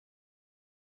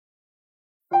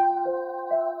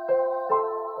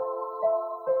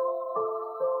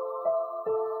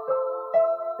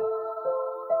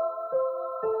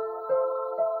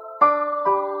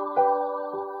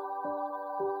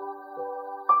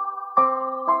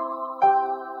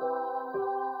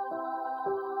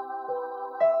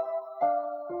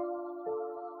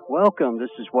Welcome. This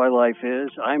is Why Life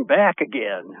Is. I'm back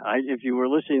again. If you were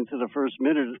listening to the first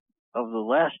minute of the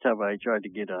last time I tried to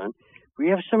get on, we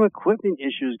have some equipment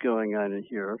issues going on in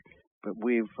here, but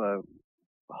we've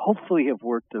hopefully have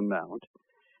worked them out.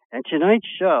 And tonight's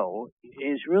show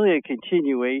is really a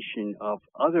continuation of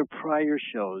other prior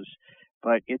shows,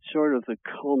 but it's sort of the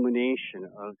culmination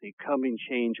of the coming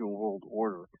change in world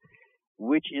order,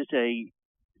 which is a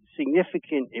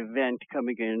significant event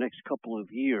coming in the next couple of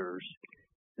years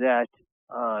that,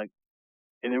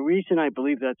 and the reason I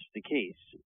believe that's the case,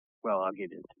 well, I'll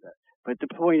get into that. But the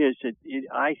point is that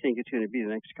I think it's going to be the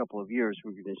next couple of years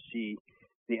we're going to see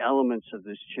the elements of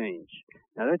this change.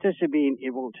 Now, that doesn't mean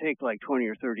it will take like 20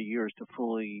 or 30 years to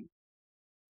fully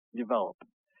develop,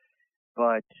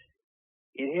 but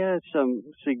it has some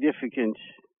significant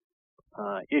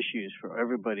issues for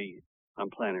everybody on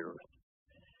planet Earth.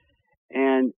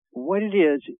 And what it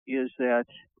is that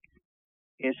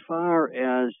as far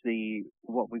as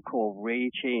what we call ray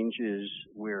changes,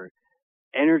 where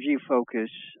energy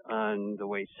focus on the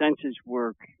way senses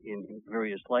work in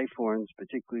various life forms,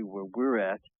 particularly where we're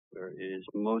at, where it is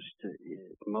most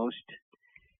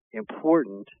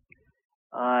important,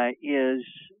 is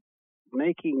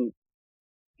making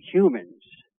humans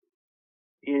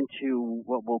into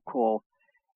what we'll call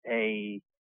a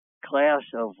class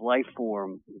of life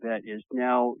form that is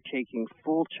now taking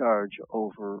full charge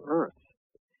over Earth.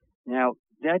 Now,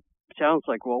 that sounds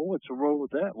like, well, what's wrong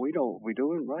with that? We know what we're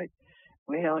doing, right?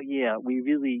 Well, yeah, we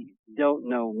really don't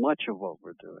know much of what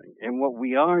we're doing. And what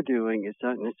we are doing is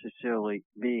not necessarily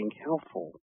being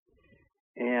helpful.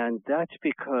 And that's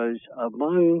because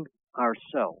among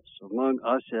ourselves, among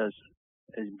us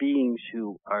as beings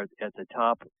who are at the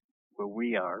top where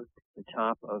we are, the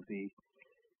top of the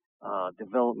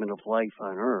development of life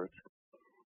on Earth,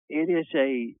 it is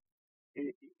a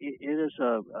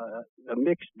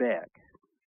mixed bag.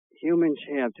 Humans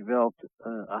have developed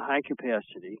a high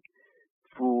capacity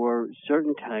for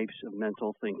certain types of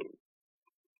mental thinking.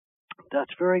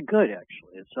 That's very good,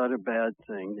 actually. It's not a bad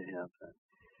thing to have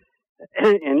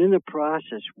that. And in the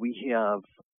process, we have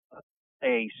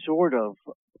a sort of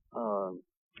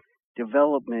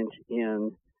development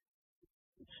in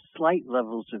slight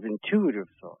levels of intuitive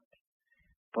thought.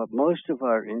 But most of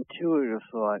our intuitive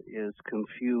thought is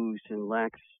confused and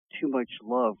lacks too much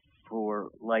love for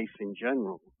life in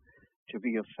general to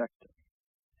be effective.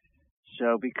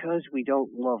 So because we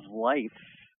don't love life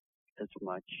as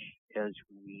much as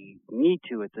we need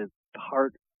to at the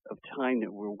part of time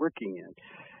that we're working in,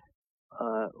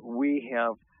 we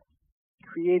have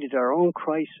created our own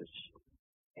crisis.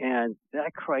 And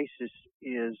that crisis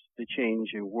is the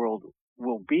change in world,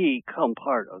 will become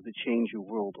part of the change in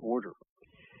world order.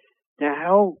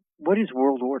 Now, what is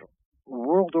world order?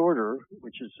 World order,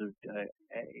 which is a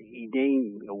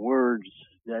name, words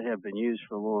that have been used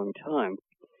for a long time,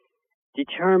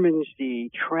 determines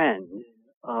the trend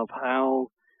of how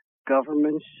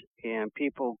governments and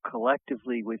people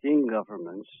collectively within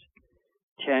governments,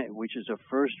 which is a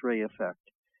first-ray effect,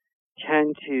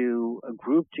 tend to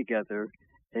group together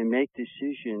and make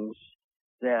decisions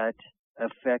that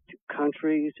affect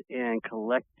countries and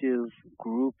collective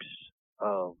groups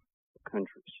of countries.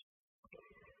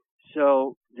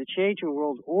 So the change in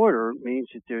world order means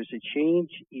that there's a change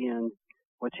in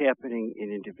what's happening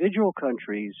in individual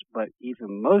countries, but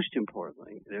even most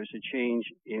importantly, there's a change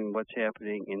in what's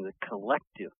happening in the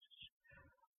collectives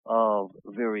of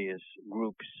various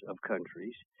groups of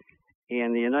countries.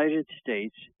 And the United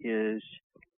States is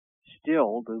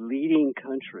still the leading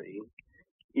country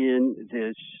in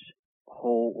this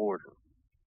whole order.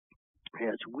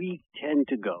 As we tend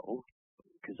to go,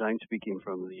 because I'm speaking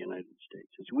from the United States,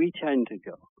 as we tend to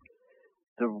go,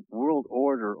 the world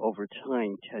order over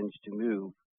time tends to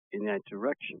move in that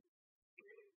direction.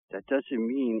 That doesn't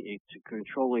mean it's a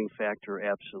controlling factor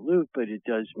absolute, but it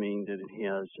does mean that it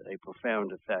has a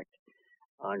profound effect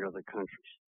on other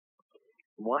countries.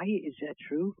 Why is that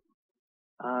true?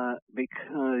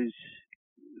 Because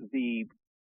the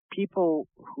people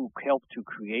who helped to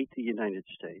create the United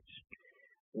States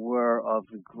were of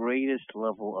the greatest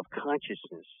level of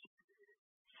consciousness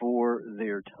for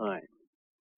their time.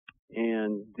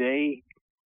 And they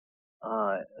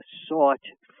sought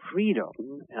freedom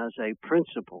as a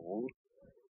principle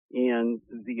and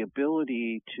the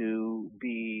ability to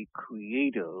be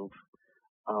creative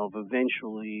of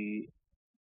eventually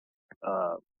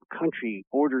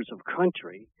orders of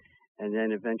country, and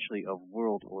then eventually of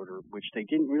world order, which they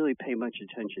didn't really pay much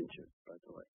attention to, by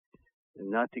the way. And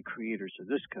not the creators of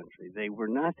this country. They were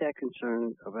not that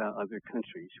concerned about other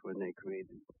countries when they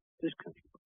created this country.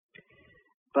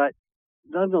 But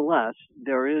nonetheless,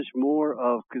 there is more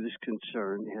of this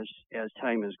concern as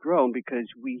time has grown because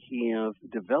we have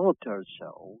developed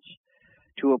ourselves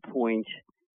to a point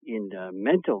in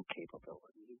mental capability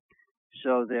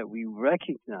so that we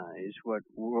recognize what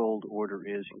world order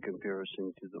is in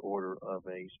comparison to the order of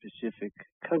a specific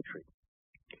country.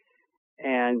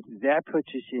 And that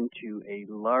puts us into a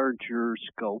larger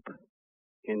scope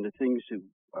in the things that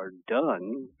are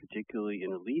done, particularly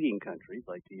in a leading country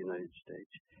like the United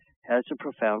States, has a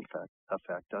profound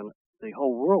effect on the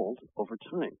whole world over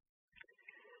time.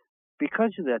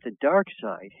 Because of that, the dark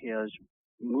side has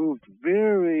moved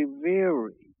very,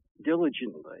 very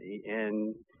diligently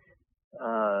and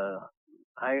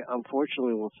I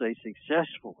unfortunately will say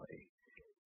successfully,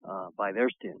 by their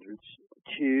standards,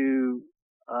 to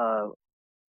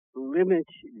limit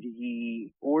the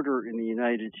order in the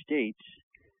United States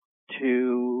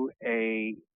to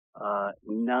a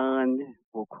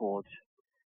we'll call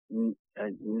it,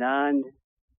 a non-godlike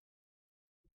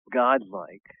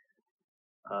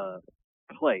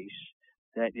place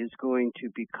that is going to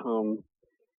become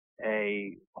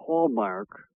a hallmark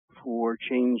for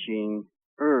changing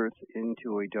Earth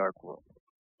into a dark world.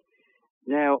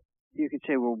 Now, you could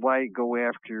say, well, why go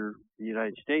after the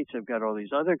United States? I've got all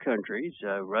these other countries.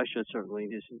 Russia certainly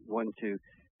isn't one to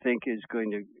think is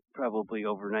going to probably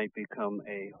overnight become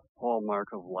a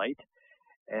hallmark of light.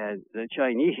 And the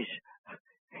Chinese,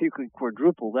 you could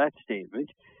quadruple that statement.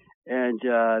 And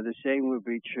the same would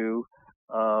be true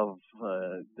of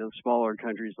the smaller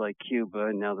countries like Cuba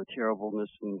and now the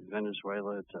terribleness in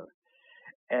Venezuela, etc.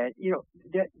 And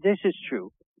this is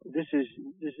true. This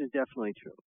is definitely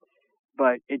true.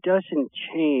 But it doesn't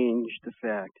change the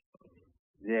fact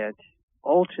that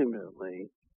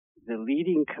ultimately the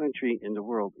leading country in the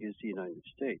world is the United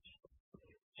States.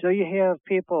 So you have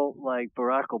people like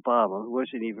Barack Obama, who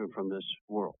wasn't even from this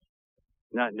world,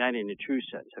 not in a true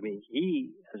sense. I mean,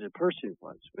 he as a person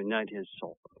was, but not his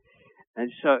soul.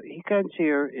 And so he comes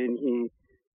here and he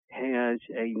has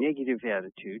a negative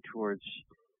attitude towards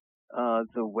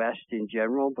the West in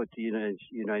general, but the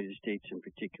United States in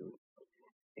particular,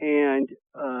 and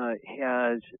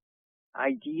has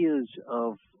ideas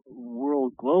of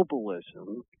world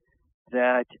globalism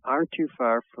that aren't too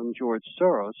far from George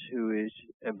Soros, who is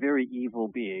a very evil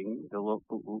being,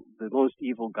 the most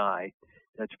evil guy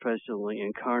that's presently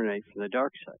incarnate from the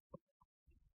dark side.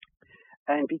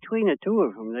 And between the two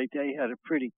of them, they had a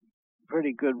pretty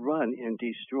good run in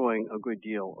destroying a good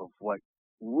deal of what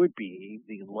would be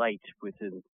the light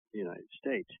within the United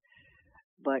States.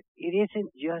 But it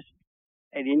isn't just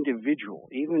an individual,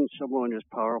 even someone as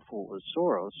powerful as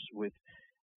Soros with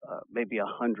maybe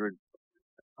 $100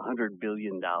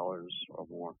 billion or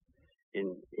more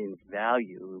in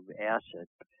value of asset,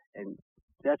 and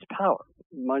that's power.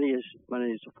 Money is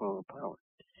a form of power.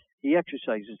 He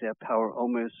exercises that power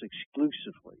almost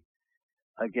exclusively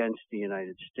against the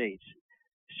United States,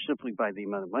 simply by the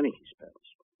amount of money he spends.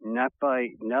 Not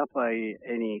by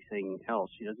anything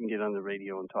else. He doesn't get on the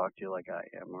radio and talk to you like I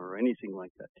am or anything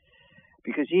like that.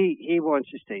 Because he wants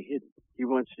to stay hidden. He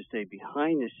wants to stay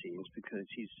behind the scenes because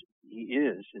he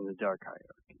is in the dark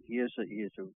hierarchy. He is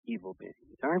an evil being.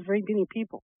 There aren't very many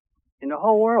people in the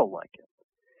whole world like him.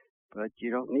 But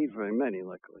you don't need very many,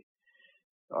 luckily.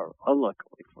 Or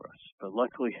unluckily for us. But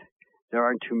luckily there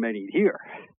aren't too many here.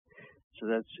 So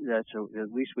at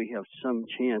least we have some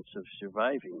chance of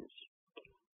surviving this.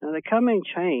 Now, the coming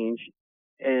change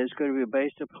is going to be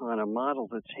based upon a model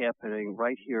that's happening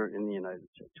right here in the United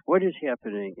States. What is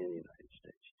happening in the United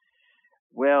States?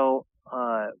 Well,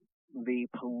 the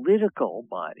political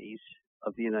bodies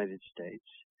of the United States,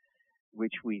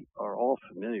 which we are all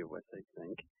familiar with, I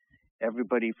think,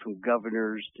 everybody from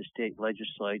governors to state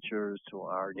legislatures to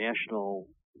our national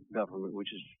government,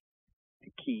 which is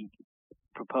the key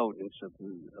proponents of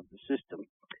the system,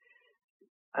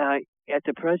 at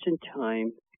the present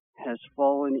time has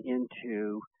fallen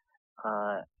into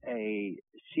a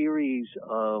series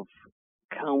of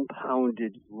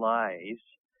compounded lies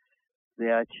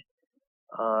that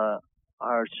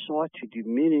are sought to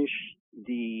diminish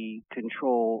the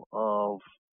control of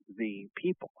the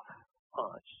people,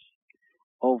 us,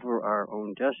 over our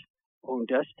own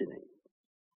destiny.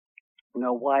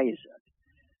 Now, why is that?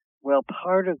 Well,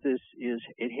 part of this is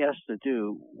it has to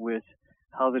do with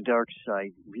how the dark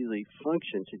side really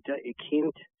functions. It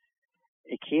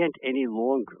can't any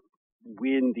longer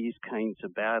win these kinds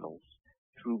of battles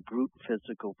through brute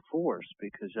physical force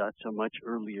because that's a much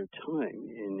earlier time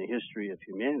in the history of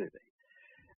humanity.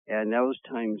 And those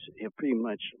times have pretty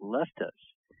much left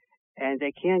us. And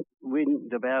they can't win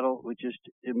the battle with just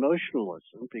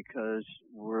emotionalism because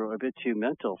we're a bit too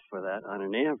mental for that on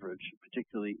an average,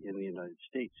 particularly in the United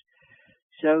States.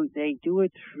 So they do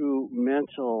it through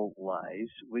mental lies,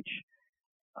 which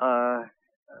uh,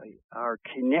 are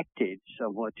connected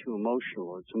somewhat to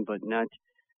emotionalism, but not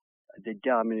the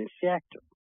dominant factor.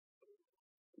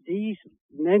 These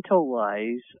mental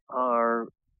lies are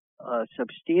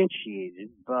substantiated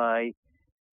by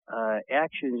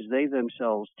actions they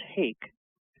themselves take.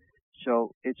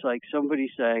 So it's like somebody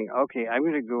saying, okay, I'm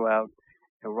going to go out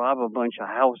and rob a bunch of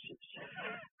houses.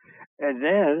 And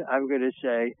then I'm going to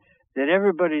say that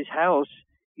everybody's house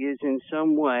is in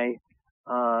some way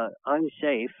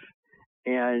unsafe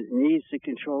and needs the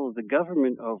control of the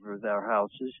government over their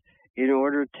houses in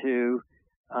order to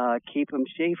keep them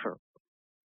safer.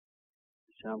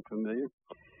 Sound familiar?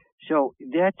 So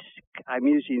I'm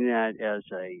using that as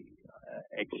a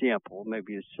example,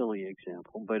 maybe a silly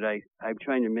example, but I'm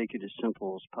trying to make it as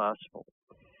simple as possible.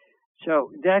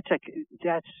 So that's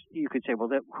you could say, well,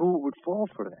 who would fall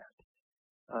for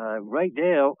that? Right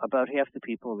now, about half the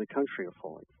people in the country are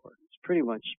falling for it. It's pretty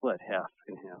much split half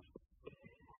and half,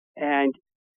 and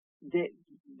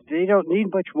they don't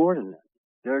need much more than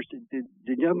that.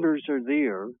 The numbers are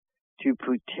there to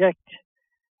protect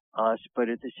us, but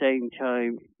at the same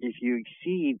time, if you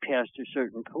exceed past a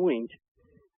certain point,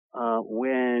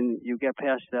 when you get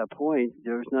past that point,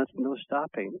 there's no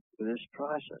stopping this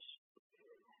process.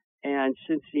 And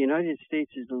since the United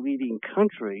States is the leading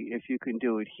country, if you can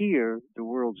do it here, the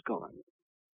world's gone.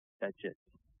 That's it.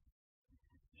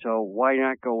 So why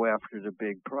not go after the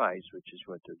big prize, which is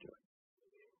what they're doing?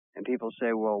 And people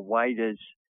say, well, why does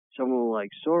someone like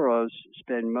Soros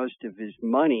spend most of his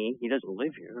money? He doesn't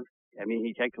live here. I mean,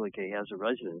 he technically has a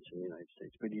residence in the United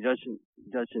States, but he doesn't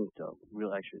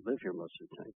really actually live here most of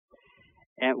the time.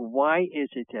 And why is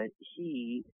it that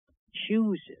he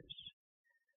chooses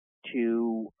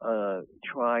to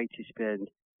try to spend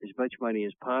as much money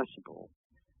as possible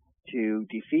to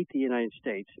defeat the United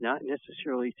States, not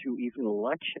necessarily through even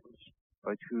elections,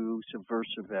 but through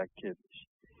subversive activities?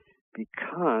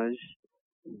 Because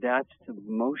that's the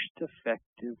most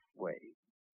effective way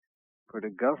for the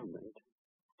government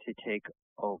to take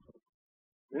over.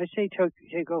 When I say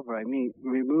take over, I mean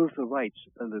remove the rights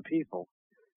of the people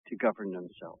to govern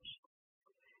themselves.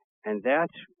 And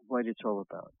that's what it's all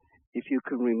about. If you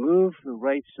can remove the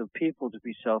rights of people to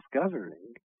be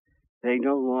self-governing, they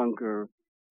no longer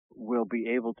will be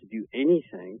able to do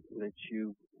anything that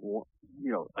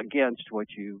against what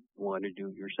you want to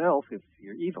do yourself if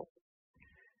you're evil.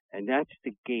 And that's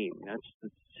the game. That's the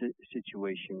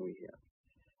situation we have.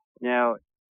 Now,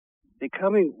 the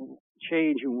coming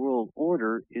change in world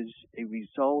order is a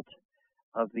result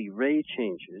of the ray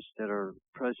changes that are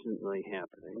presently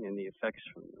happening and the effects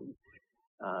from them.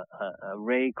 A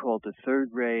ray called the third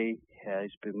ray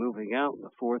has been moving out, and the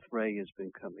fourth ray has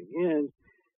been coming in.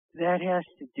 That has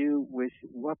to do with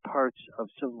what parts of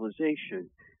civilization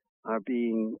are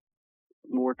being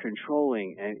more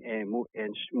controlling and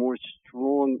more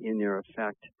strong in their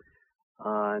effect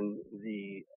on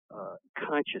the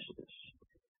consciousness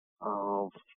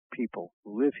of people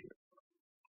who live here.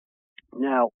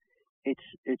 Now,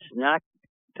 it's not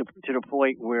to the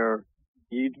point where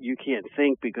you can't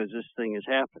think because this thing is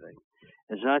happening.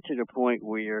 It's not to the point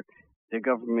where the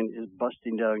government is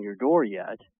busting down your door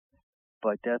yet,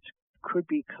 but that could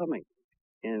be coming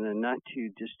in a not too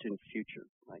distant future,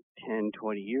 like 10,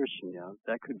 20 years from now.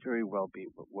 That could very well be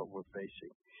what we're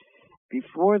facing.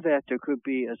 Before that, there could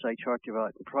be, as I talked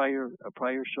about in a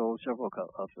prior show, several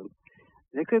of them,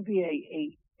 there could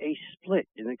be a split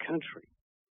in the country,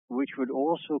 which would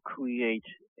also create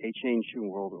a change in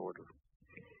world order.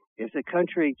 If the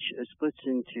country splits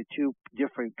into two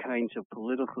different kinds of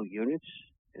political units,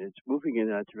 and it's moving in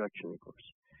that direction, of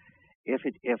course, if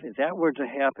that were to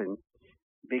happen,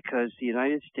 because the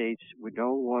United States would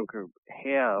no longer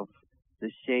have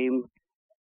the same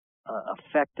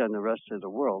effect on the rest of the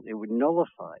world, it would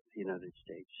nullify the United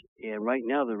States. And right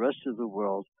now, the rest of the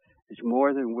world is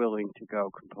more than willing to go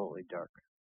completely dark.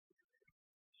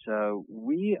 So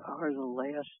we are the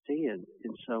last stand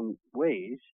in some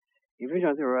ways, even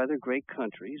though there are other great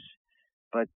countries,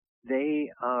 but they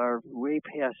are way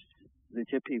past the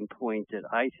tipping point that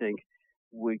I think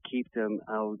would keep them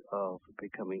out of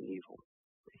becoming evil.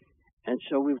 And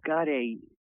so we've got a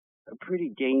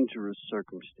pretty dangerous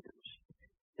circumstance.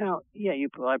 Now, yeah,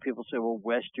 a lot of people say, well,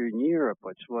 Western Europe,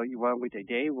 what's wrong with it?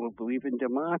 They won't believe in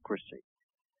democracy.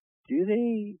 Do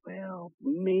they? Well,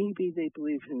 maybe they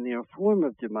believe in their form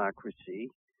of democracy,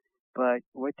 but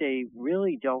what they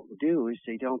really don't do is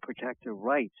they don't protect the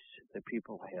rights that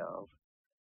people have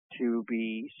to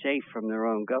be safe from their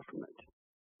own government.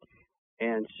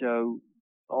 And so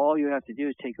all you have to do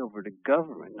is take over the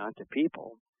government, not the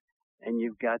people, and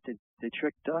you've got the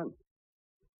trick done.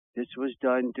 This was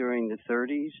done during the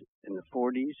 30s and the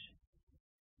 40s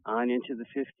on into the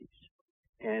 50s.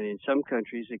 And in some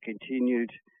countries, it continued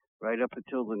right up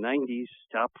until the 90s,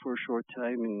 stopped for a short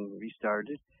time and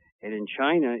restarted. And in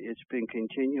China, it's been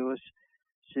continuous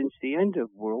since the end of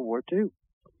World War II.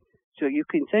 So you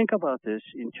can think about this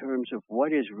in terms of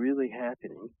what is really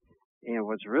happening. And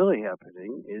what's really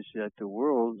happening is that the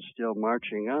world is still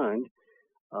marching on,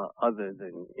 other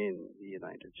than in the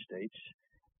United States,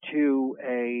 to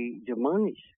a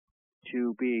demise,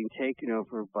 to being taken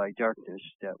over by darkness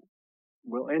that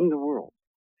will end the world.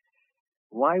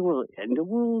 Why will it end the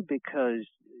world? Because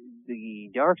the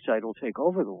dark side will take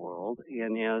over the world,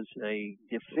 and as a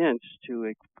defense to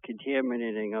it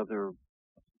contaminating other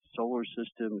solar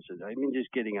systems,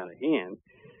 just getting out of hand,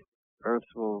 Earth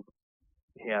will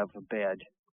have a bad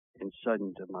and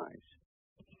sudden demise.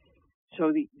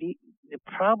 So the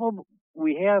problem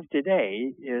we have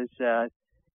today is that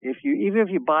even if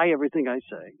you buy everything I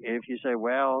say, and if you say,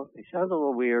 well, it sounds a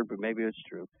little weird, but maybe it's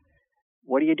true,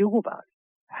 what do you do about it?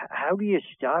 How do you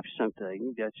stop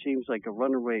something that seems like a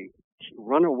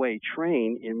runaway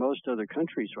train in most other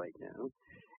countries right now?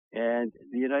 And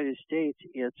the United States,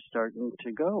 it's starting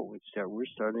to go. We're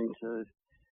starting to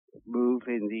move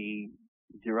in the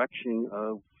direction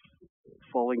of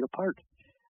falling apart.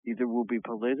 Either we'll be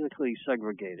politically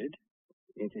segregated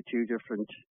into two different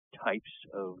types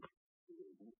of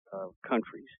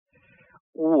countries,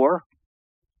 or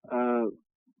the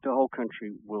whole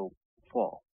country will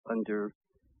fall under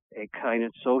a kind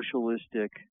of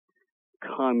socialistic,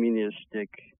 communistic,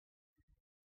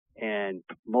 and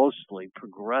mostly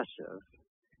progressive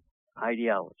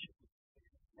ideology.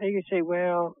 And you can say,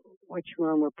 well, what's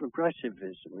wrong with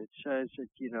progressivism? It says that,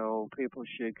 people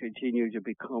should continue to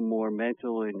become more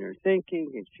mental in their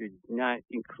thinking. It should not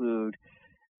include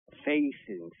faith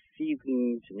and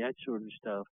feelings and that sort of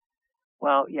stuff.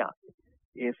 Well, yeah,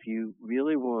 if you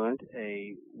really want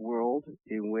a world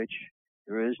in which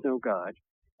there is no God,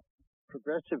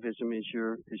 progressivism is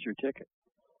your ticket.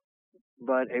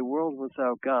 But a world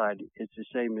without God is the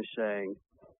same as saying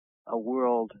a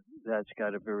world that's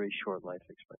got a very short life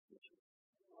expectancy.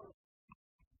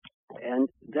 And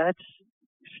that's,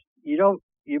 you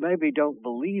maybe don't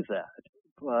believe that,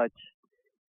 but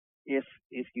if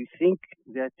you think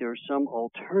that there's some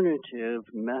alternative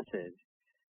method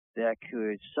that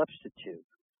could substitute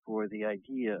for the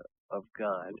idea of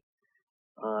God,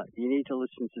 you need to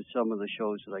listen to some of the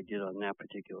shows that I did on that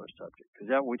particular subject, because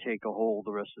that would take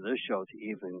the rest of this show to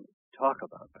even talk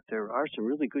about. But there are some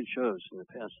really good shows in the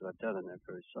past that I've done on that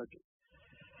very subject.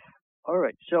 All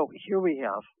right, so here we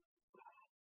have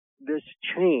this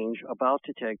change about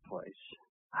to take place.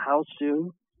 How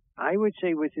soon? I would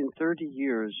say within 30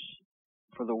 years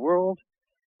for the world,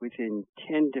 within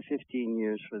 10 to 15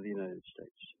 years for the United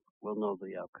States. We'll know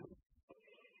the outcome.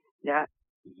 Now,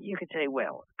 you could say,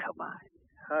 well, come on.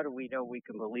 How do we know we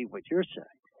can believe what you're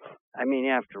saying?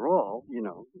 After all,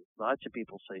 lots of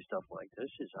people say stuff like this.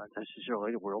 It's not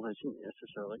necessarily, the world isn't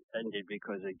necessarily ended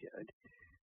because they did.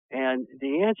 And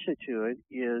the answer to it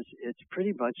is it's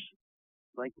pretty much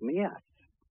like math.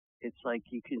 It's like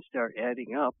you can start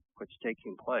adding up what's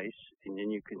taking place, and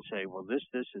then you can say, well, this,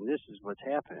 and this is what's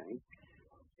happening,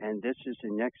 and this is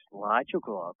the next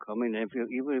logical outcome. And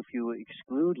even if you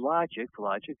exclude logic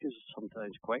is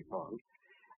sometimes quite wrong,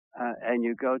 and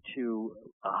you go to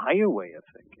a higher way of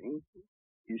thinking,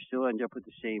 you still end up with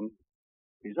the same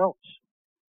results.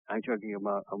 I'm talking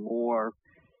about a more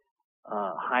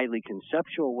highly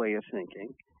conceptual way of thinking,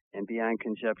 and beyond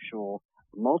conceptual,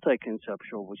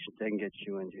 multi-conceptual, which then gets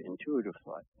you into intuitive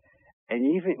thought.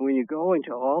 And even when you go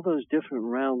into all those different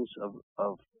realms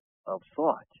of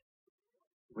thought,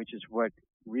 which is what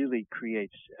really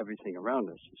creates everything around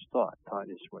us, is thought. Thought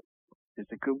is what is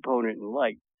the component in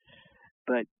light.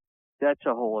 But that's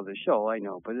a whole other show, I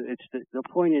know. But it's the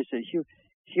point is that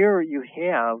here you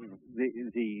have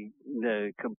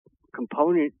the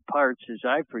component parts as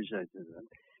I presented them,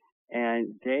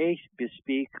 and they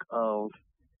bespeak of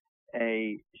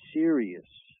a serious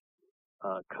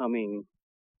coming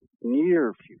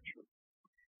near future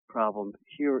problem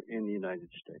here in the United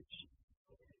States.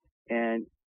 And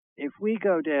if we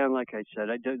go down, like I said,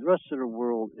 the rest of the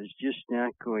world is just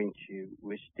not going to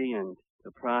withstand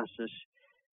the process.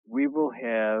 We will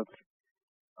have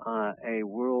a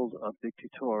world of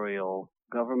dictatorial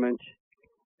government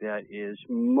that is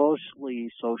mostly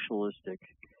socialistic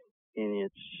in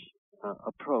its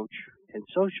approach. And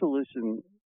socialism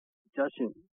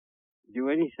doesn't do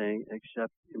anything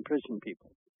except imprison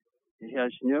people. It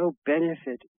has no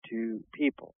benefit to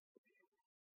people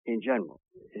in general.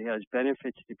 It has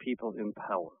benefits to people in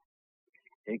power.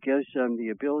 It gives them the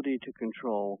ability to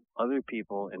control other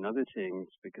people and other things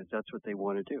because that's what they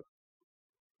want to do.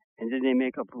 And then they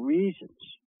make up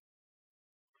reasons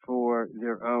for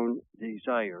their own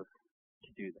desire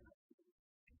to do that.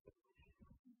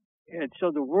 And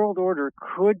so the world order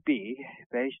could be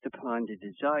based upon the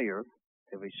desire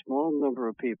of a small number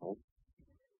of people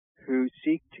who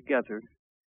seek together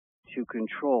to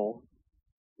control,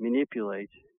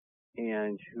 manipulate,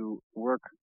 and who work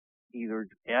either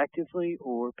actively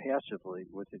or passively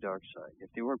with the dark side. If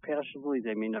they work passively,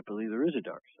 they may not believe there is a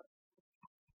dark side.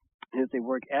 And if they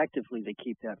work actively, they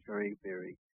keep that very,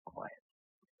 very quiet.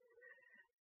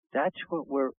 That's what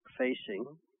we're facing,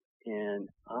 and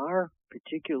our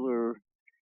particular,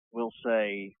 we'll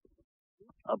say,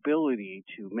 ability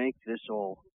to make this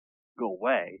all go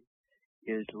away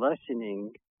is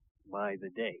lessening by the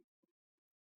day.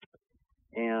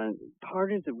 And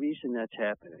part of the reason that's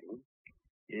happening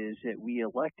is that we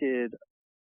elected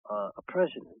a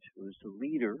president who's the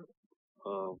leader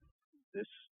of this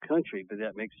country, but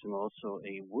that makes him also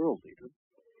a world leader,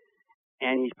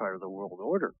 and he's part of the world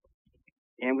order.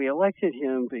 And we elected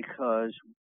him because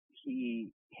he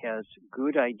has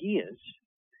good ideas,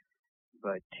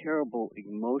 but terrible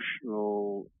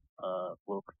emotional,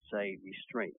 we'll say,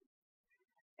 restraint.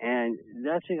 And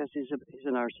that's because he's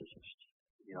a narcissist.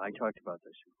 You know, I talked about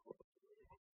this before.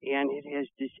 And it has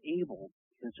disabled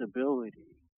his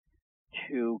ability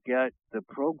to get the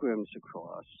programs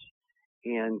across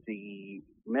and the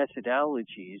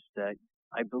methodologies that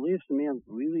I believe the man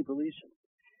really believes in,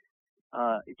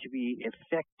 to be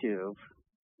effective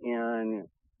in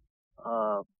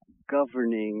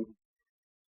governing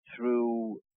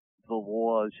through the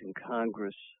laws in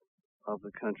Congress of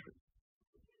the country.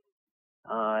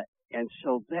 And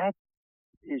so that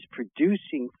is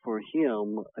producing for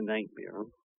him a nightmare,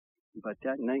 but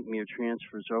that nightmare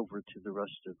transfers over to the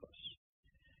rest of us.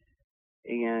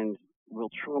 And will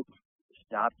Trump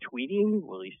stop tweeting?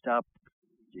 Will he stop,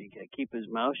 keep his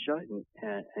mouth shut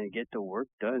and get the work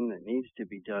done that needs to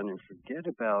be done and forget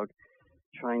about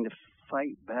trying to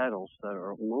fight battles that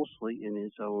are mostly in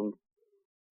his own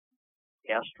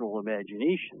astral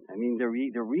imagination? I mean, the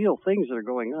real things that are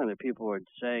going on that people are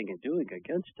saying and doing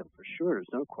against him, for sure. There's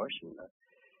no question of that.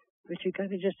 But you got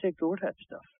to just ignore that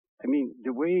stuff. I mean,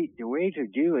 the way to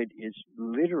do it is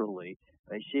literally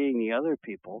by seeing the other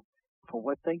people for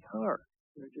what they are.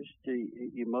 They're just the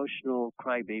emotional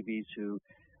crybabies who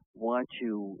want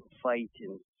to fight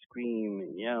and scream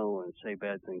and yell and say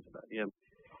bad things about you.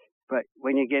 But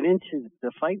when you get into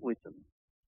the fight with them,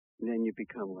 then you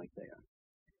become like they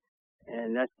are.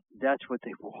 And that's what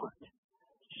they want.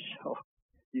 So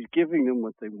he's giving them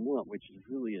what they want, which is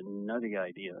really a nutty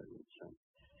idea.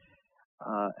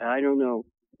 I don't know,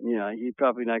 you know, he's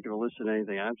probably not going to listen to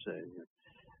anything I'm saying here.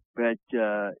 But,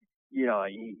 you know,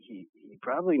 he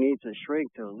probably needs a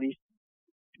shrink to at least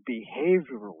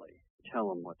behaviorally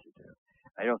tell him what to do.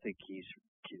 I don't think he's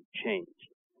changed.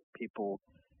 People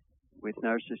with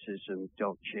narcissism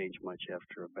don't change much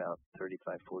after about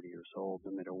 35, 40 years old,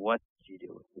 no matter what you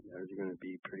do. They're going to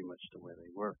be pretty much the way they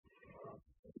were.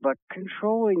 But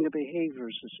controlling the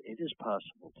behaviors, it is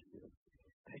possible to do,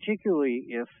 particularly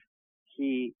if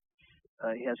he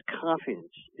has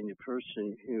confidence in the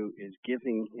person who is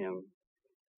giving him,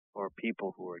 or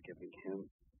people who are giving him,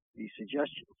 these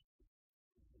suggestions.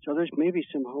 So there's maybe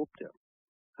some hope there.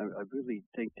 I really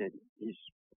think that he's,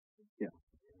 yeah.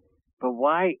 But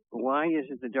why is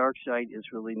it the dark side is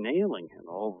really nailing him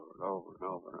over and over and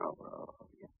over and over and over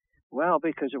again? Well,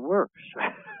 because it works.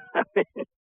 I mean,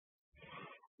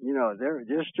 you know,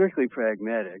 they're strictly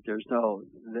pragmatic. There's no,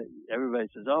 everybody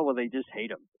says, oh, well, they just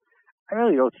hate him. I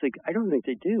don't think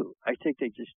they do. I think they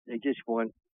just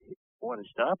want to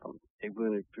stop him. They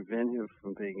want to prevent him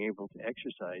from being able to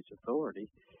exercise authority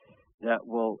that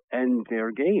will end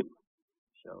their game.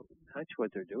 So that's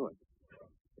what they're doing.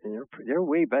 And they're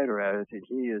way better at it than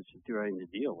he is trying to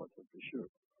deal with it, for sure.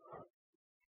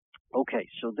 Okay,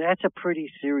 so that's a pretty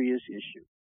serious issue.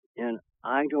 And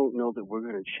I don't know that we're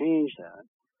going to change that.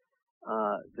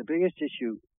 The biggest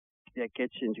issue that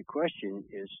gets into question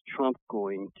is Trump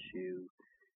going to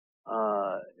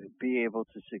be able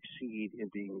to succeed in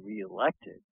being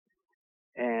reelected.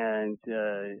 And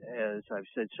as I've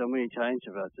said so many times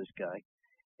about this guy,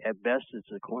 at best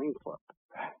it's a coin flip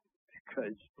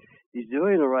because he's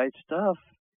doing the right stuff.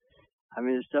 I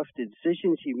mean, the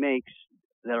decisions he makes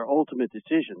that are ultimate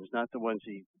decisions, not the ones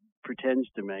he pretends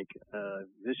to make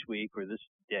this week or this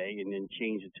day and then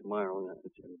change it tomorrow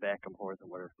and back and forth or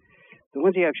whatever. The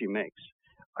ones he actually makes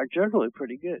are generally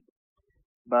pretty good.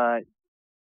 But,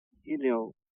 you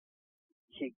know,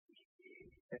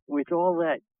 with all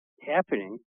that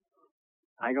happening,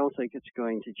 I don't think it's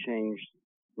going to change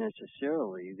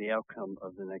necessarily the outcome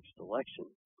of the next election.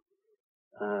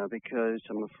 Because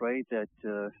I'm afraid that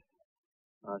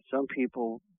some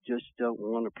people just don't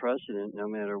want a president, no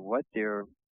matter what their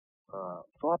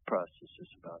thought process is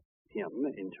about him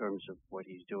in terms of what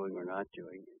he's doing or not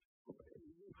doing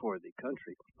for the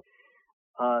country.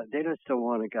 They just don't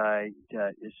want a guy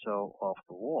that is so off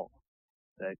the wall,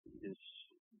 that is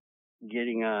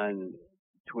getting on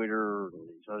Twitter and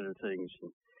these other things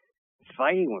and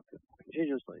fighting with people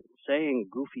continuously, saying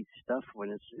goofy stuff when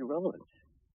it's irrelevant.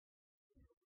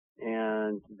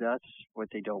 And that's what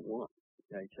they don't want.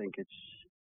 I think it's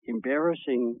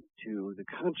embarrassing to the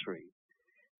country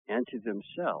and to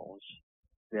themselves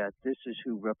that this is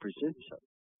who represents them.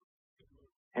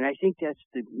 And I think that's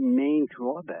the main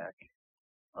drawback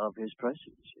of his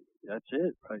presidency. That's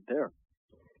it right there.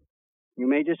 You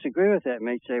may disagree with that,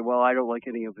 may say, well, I don't like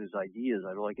any of his ideas.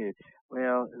 I don't like any.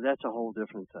 Well, that's a whole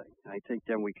different thing. I think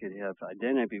then we could have,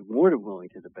 then I'd be more than willing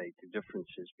to debate the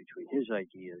differences between his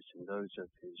ideas and those of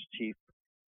his chief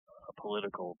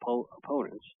political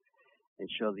opponents and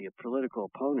show the political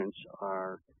opponents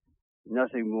are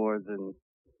nothing more than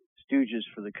stooges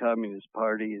for the Communist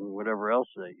Party and whatever else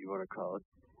that you want to call it,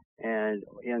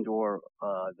 and or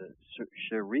the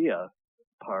Sharia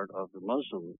part of the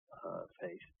Muslim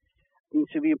faith. And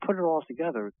so when you put it all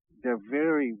together, they're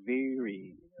very,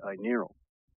 very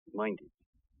narrow-minded,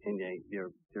 and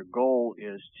their goal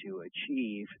is to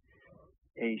achieve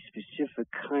a specific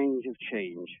kind of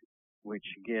change, which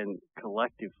again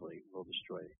collectively will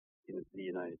destroy the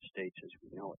United States as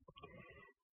we know it.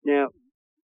 Now,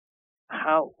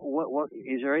 what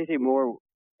is there anything more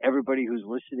everybody who's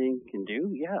listening can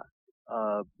do? Yeah.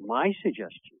 My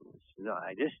suggestion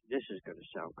is, this is going to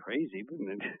sound crazy, but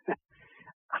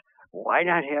why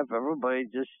not have everybody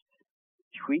just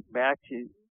tweet back to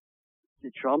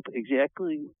Trump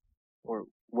exactly or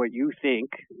what you think,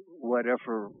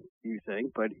 whatever you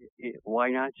think, but why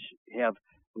not have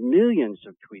millions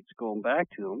of tweets going back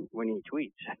to him when he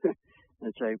tweets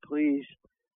and say, please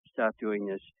stop doing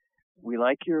this. We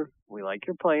like your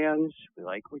plans. We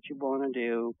like what you want to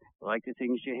do. We like the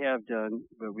things you have done,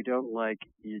 but we don't like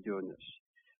you doing this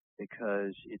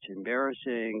because it's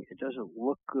embarrassing. It doesn't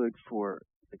look good for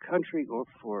the country or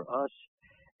for us,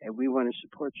 and we want to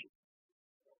support you.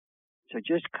 So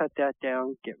just cut that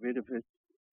down, get rid of it,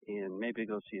 and maybe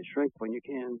go see a shrink when you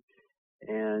can,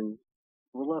 and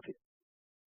we'll love you.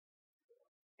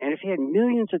 And if you had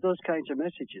millions of those kinds of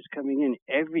messages coming in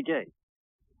every day,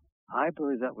 I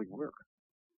believe that would work.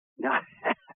 Now,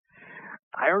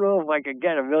 I don't know if I could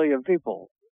get 1 million people,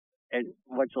 and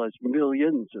much less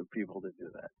millions of people to do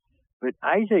that. But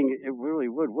I think it really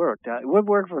would work. Now, it would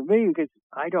work for me because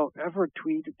I don't ever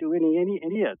tweet or do any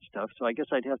of that stuff. So I guess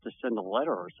I'd have to send a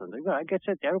letter or something. But I guess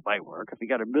that might work. If you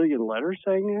got 1 million letters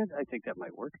saying that, I think that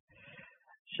might work.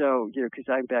 So, because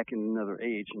I'm back in another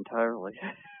age entirely.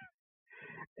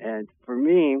 And for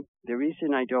me, the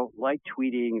reason I don't like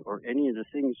tweeting or any of the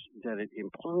things that it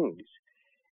implies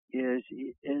is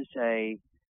a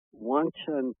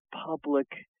wanton public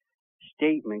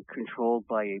statement controlled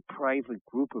by a private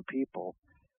group of people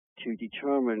to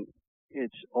determine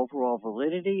its overall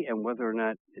validity and whether or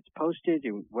not it's posted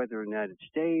and whether or not it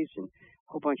stays and a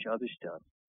whole bunch of other stuff.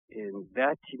 And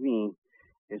that to me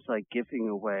is like giving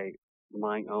away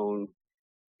my own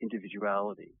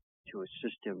individuality to a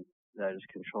system that is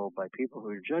controlled by people who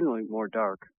are generally more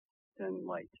dark than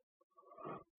light.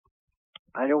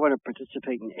 I don't want to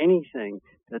participate in anything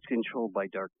that's controlled by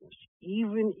darkness.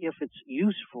 Even if it's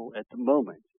useful at the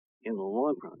moment, in the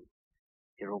long run,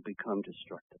 it will become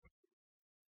destructive.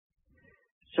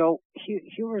 So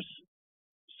here are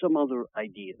some other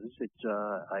ideas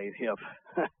that I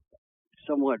have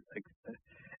somewhat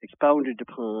expounded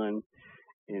upon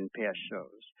in past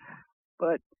shows.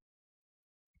 But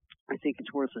I think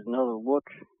it's worth another look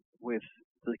with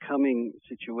the coming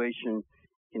situation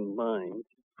in mind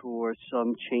for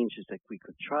some changes that we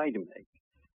could try to make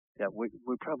that would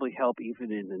probably help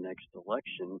even in the next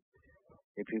election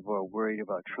if people are worried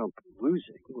about Trump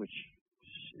losing, which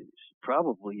is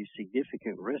probably a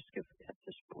significant risk at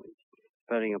this point,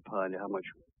 depending upon how much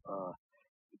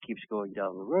he keeps going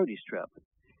down the road he's traveling.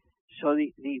 So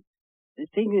the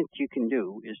thing that you can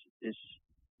do is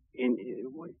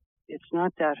it's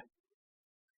not that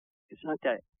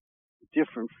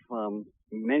different from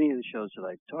many of the shows that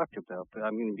I've talked about, but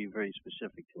I'm going to be very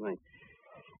specific tonight.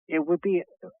 It would be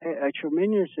a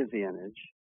tremendous advantage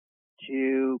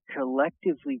to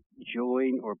collectively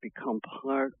join or become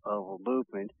part of a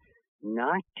movement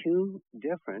not too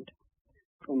different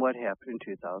from what happened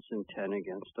in 2010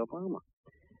 against Obama.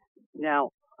 Now,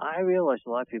 I realize a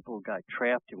lot of people got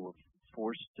trapped and were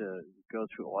forced to go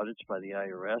through audits by the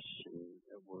IRS,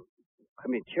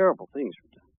 and terrible things were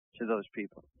done to those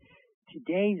people.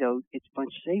 Today, though, it's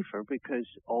much safer because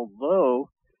although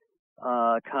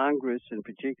Congress and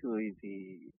particularly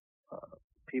the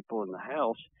people in the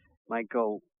House might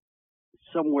go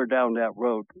somewhere down that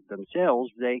road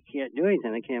themselves, they can't do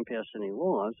anything. They can't pass any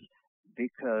laws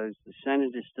because the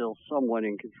Senate is still somewhat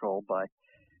in control by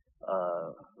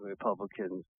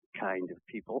Republican kind of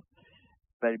people.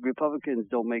 But Republicans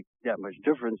don't make that much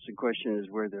difference. The question is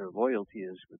where their loyalty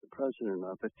is with the president or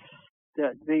not. But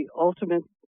the ultimate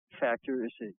factor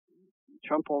is that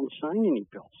Trump won't sign any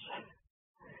bills.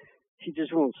 He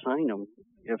just won't sign them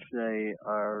if they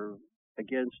are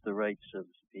against the rights of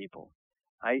people.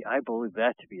 I believe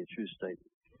that to be a true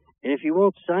statement. And if he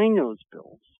won't sign those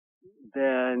bills,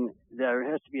 then there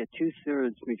has to be a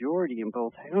 2/3 majority in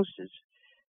both houses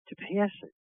to pass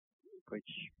it, which,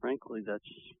 frankly, that's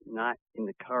not in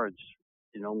the cards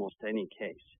in almost any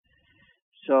case.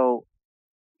 So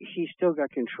he's still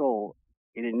got control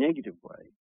in a negative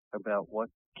way about what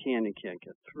can and can't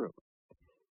get through.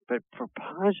 But for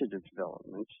positive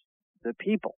developments, the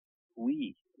people,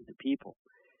 the people,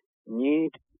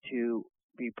 need to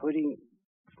be putting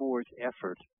forth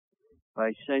effort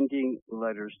by sending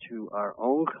letters to our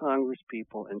own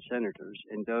congresspeople and senators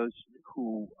and those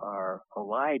who are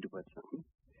allied with them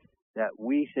that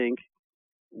we think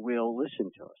will listen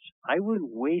to us. I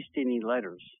wouldn't waste any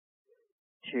letters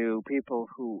to people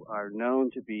who are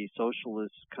known to be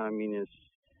socialists, communists,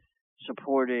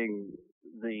 supporting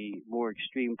the more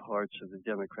extreme parts of the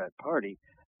Democrat Party,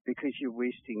 because you're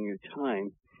wasting your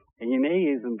time, and you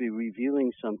may even be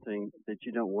revealing something that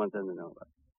you don't want them to know about.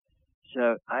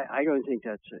 So I don't think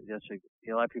that's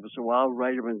a lot of people say, well, I'll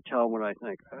write them and tell them what I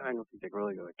think. I don't think they're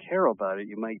really going to care about it.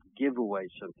 You might give away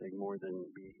something more than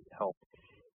be help.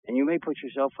 And you may put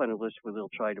yourself on a list where they'll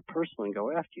try to personally go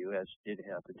after you, as did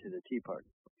happen to the Tea Party.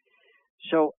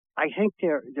 So I think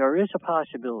there is a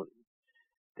possibility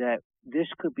that this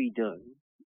could be done.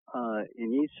 It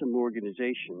needs some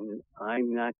organization.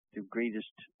 I'm not the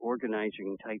greatest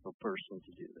organizing type of person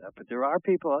to do that, but there are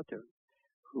people out there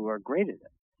who are great at it.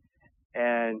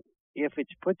 And if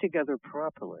it's put together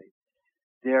properly,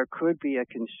 there could be a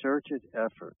concerted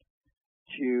effort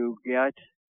to get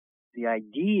the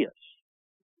ideas,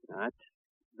 not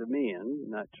the man,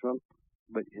 not Trump,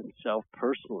 but himself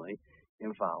personally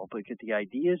involved, but get the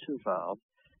ideas involved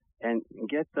and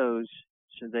get those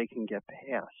so they can get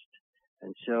passed.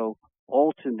 And so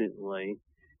ultimately,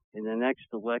 in the next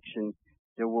election,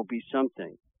 there will be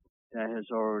something that has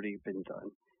already been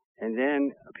done. And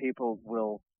then people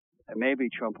will, maybe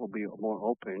Trump will be more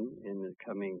open in the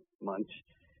coming months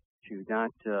to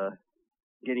not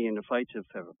getting into fights with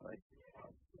everybody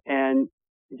and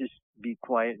just be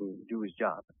quiet and do his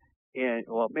job. And,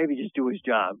 well, maybe just do his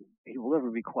job. He will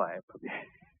never be quiet, but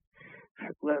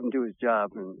let him do his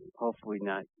job and hopefully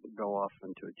not go off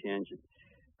into a tangent.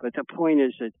 But the point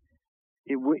is that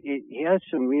it has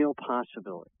some real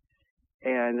possibility,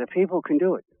 and the people can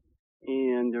do it.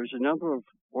 And there's a number of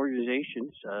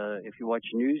organizations. If you watch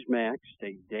Newsmax,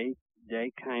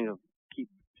 they kind of keep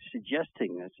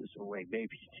suggesting this as a way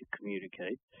maybe to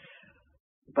communicate.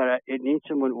 But it needs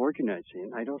someone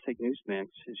organizing. I don't think Newsmax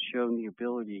has shown the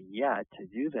ability yet to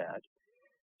do that.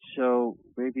 So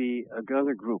maybe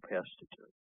another group has to do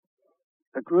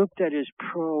it. A group that is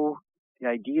pro the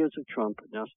ideas of Trump,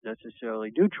 not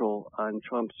necessarily neutral on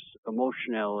Trump's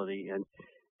emotionality, and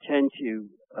tend to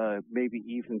maybe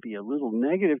even be a little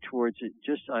negative towards it,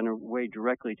 just on a way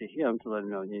directly to him to let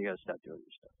him know, you got to stop doing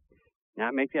this stuff.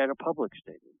 Not make that a public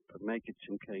statement, but make it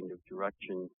some kind of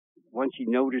direction. Once he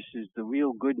notices the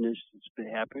real goodness that's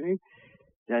been happening,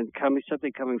 then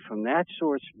something coming from that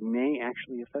source may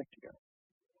actually affect the guy.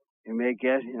 It may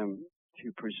get him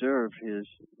to preserve his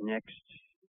next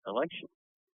election.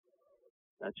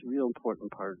 That's a real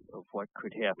important part of what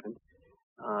could happen.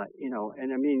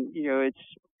 And I mean,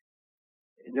 it's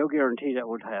no guarantee that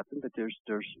would happen, but there's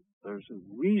a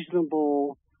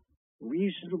reasonable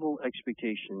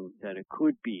expectation that it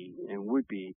could be and would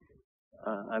be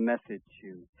a method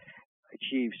to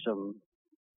achieve some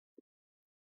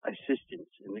assistance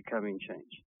in the coming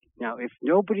change. Now, if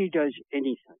nobody does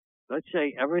anything, let's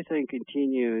say everything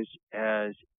continues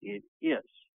as it is,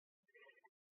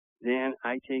 then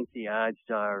I think the odds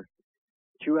are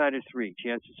 2 out of 3.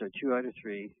 Chances are 2 out of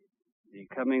 3 the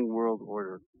coming world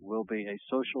order will be a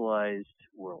socialized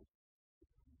world.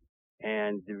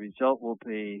 And the result will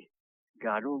be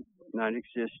God will not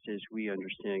exist as we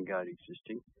understand God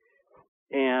existing.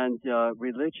 And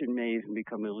religion may even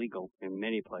become illegal in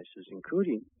many places,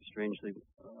 including, strangely,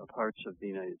 parts of the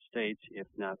United States, if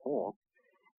not all.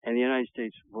 And the United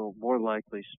States will more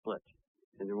likely split.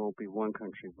 And there won't be one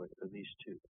country, but at least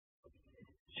two.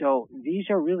 So these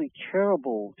are really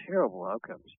terrible, terrible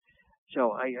outcomes.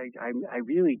 So I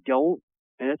really don't,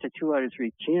 and that's a 2 out of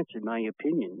 3 chance, in my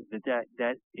opinion,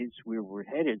 that is where we're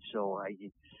headed. So I,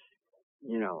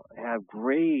 have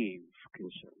grave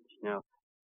concerns. Now,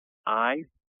 I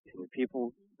and the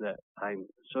people that I'm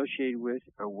associated with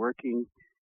are working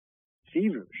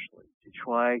feverishly to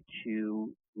try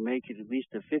to make it at least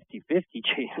a 50-50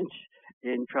 chance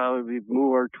and probably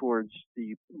more towards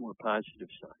the more positive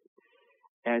side.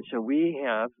 And so we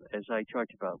have, as I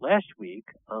talked about last week,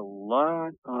 a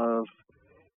lot of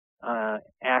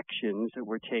actions that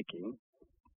we're taking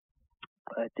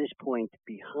at this point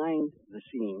behind the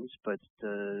scenes, but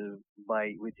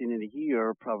by within a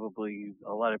year, probably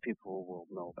a lot of people will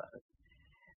know about it.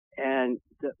 And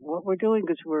what we're doing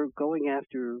is we're going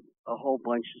after a whole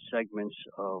bunch of segments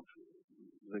of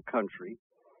the country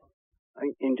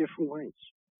in different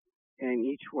ways. And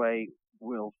each way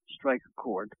will strike a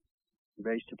chord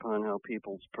based upon how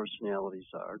people's personalities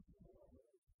are.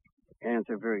 And if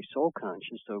they're very soul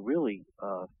conscious, they'll really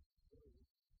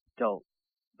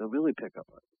pick up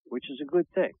on it, which is a good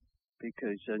thing,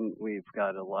 because then we've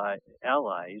got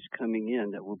allies coming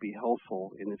in that will be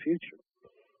helpful in the future.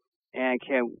 And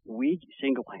can we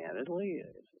single-handedly,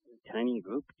 a tiny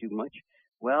group, do much?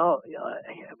 Well,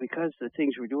 because the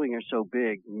things we're doing are so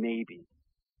big, maybe.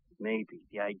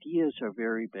 The ideas are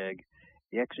very big.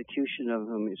 The execution of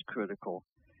them is critical.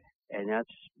 And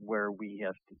that's where we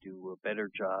have to do a better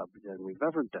job than we've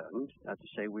ever done. Not to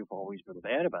say we've always been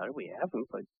bad about it. We haven't,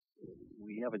 but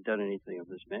we haven't done anything of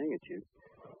this magnitude.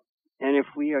 And if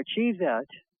we achieve that,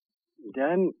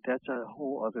 then that's a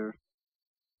whole other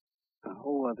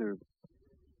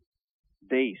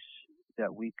base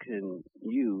that we can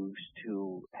use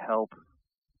to help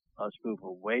us move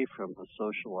away from a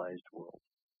socialized world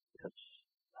that's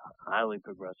highly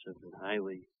progressive and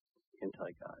highly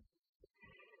anti-God.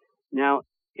 Now,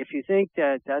 if you think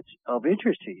that that's of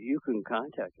interest to you, you can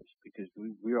contact us, because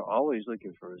we are always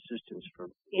looking for assistance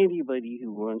from anybody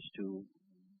who wants to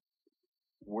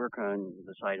work on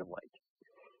the side of light,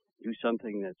 do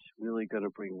something that's really going to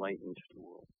bring light into the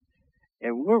world.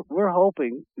 And we're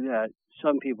hoping that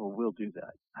some people will do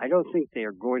that. I don't think they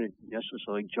are going to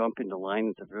necessarily jump into line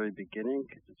at the very beginning,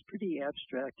 because it's pretty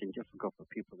abstract and difficult for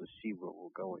people to see where we're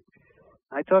going.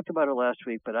 I talked about it last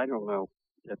week, but I don't know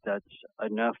that that's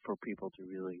enough for people to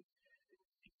really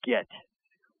get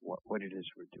what it is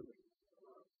we're doing.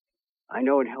 I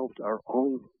know it helped our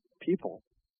own people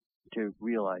to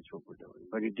realize what we're doing,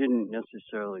 but it didn't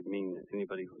necessarily mean that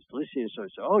anybody who was listening so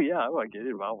said, "Oh yeah, I want to get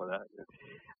involved with that."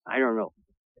 I don't know.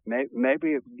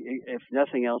 Maybe if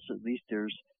nothing else, at least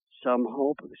there's some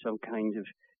hope, some kind of,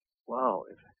 wow,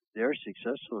 if they're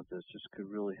successful at this, this could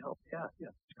really help. Yeah,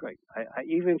 it's great.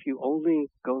 Even if you only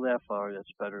go that far,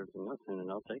 that's better than nothing,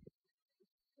 and I'll take it.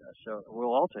 So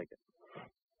we'll all take it.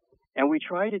 And we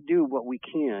try to do what we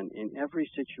can in every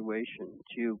situation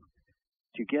to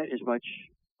get as much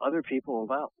other people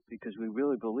involved, because we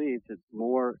really believe that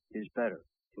more is better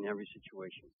in every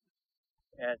situation.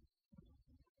 And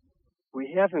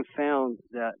we haven't found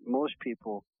that most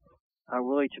people are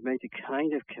willing to make the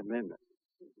kind of commitment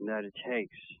that it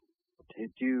takes to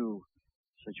do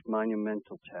such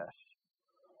monumental tasks.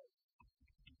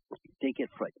 They get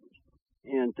frightened,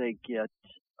 and they get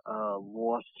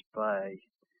lost by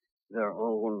their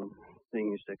own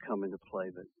things that come into play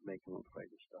that make them afraid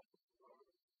of stuff.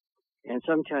 And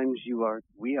sometimes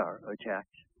we are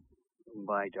attacked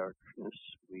by darkness.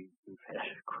 We've had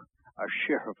our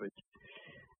share of it.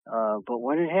 But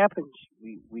when it happens,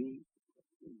 we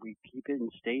keep it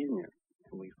and stay in there,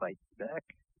 and we fight back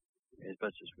as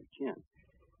best as we can.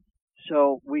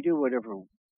 So we do whatever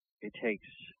it takes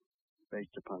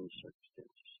based upon the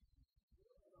circumstances.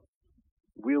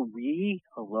 Will we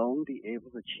alone be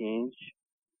able to change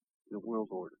the world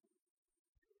order?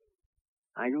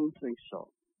 I don't think so.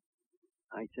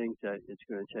 I think that it's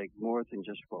going to take more than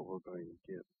just what we're going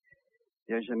to do.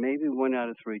 There's a maybe 1 out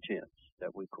of 3 chance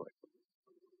that we could.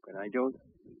 But I don't,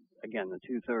 again, the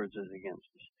 2/3 is against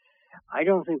us. I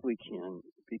don't think we can,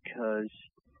 because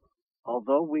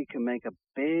although we can make a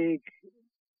big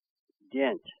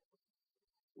dent,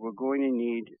 we're going to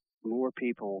need more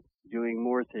people doing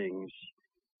more things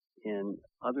in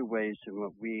other ways than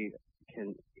what we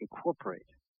can incorporate.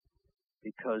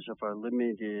 because of our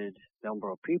limited number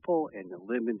of people and the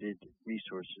limited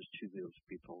resources to those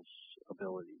people's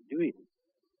ability to do it.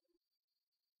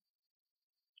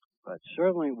 But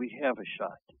certainly we have a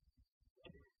shot.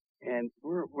 And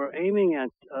we're aiming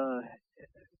at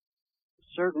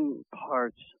certain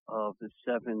parts of the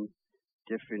 7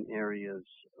 different areas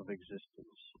of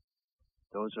existence.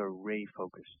 Those are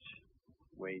ray-focused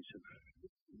ways of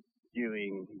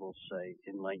doing, we'll say,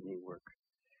 enlightening work.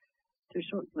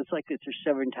 It's like there's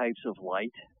 7 types of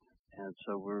light, and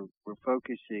so we're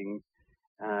focusing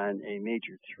on a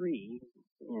major 3,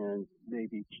 and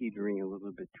maybe teetering a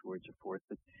little bit towards a 4th.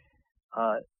 But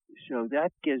so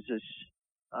that gives us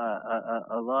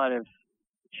a lot of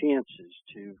chances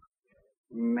to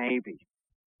maybe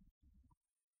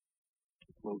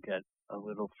we'll get a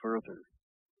little further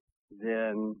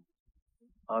than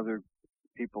other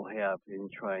people have in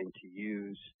trying to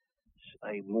use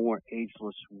a more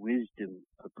ageless wisdom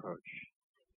approach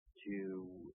to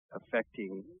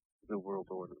affecting the world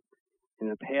order. In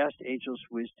the past, ageless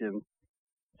wisdom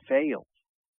failed,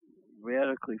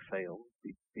 radically failed,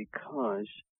 because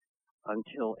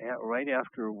until right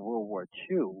after World War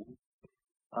II,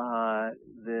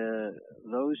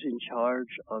 those in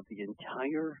charge of the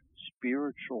entire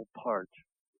spiritual part,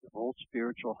 the whole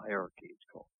spiritual hierarchy, it's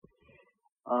called,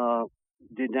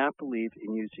 did not believe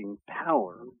in using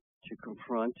power to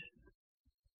confront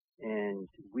and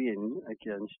win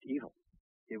against evil.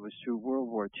 It was through World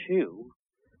War II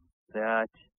that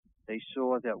they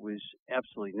saw that was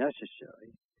absolutely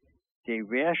necessary. They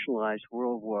rationalized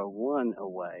World War I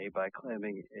away by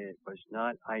claiming it was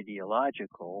not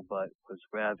ideological, but was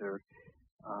rather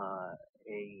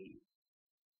an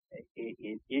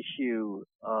issue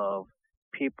of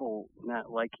people not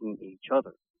liking each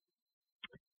other.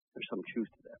 There's some truth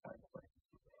to that, by the way.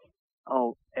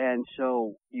 Oh, and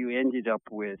so you ended up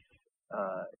with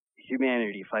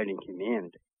humanity fighting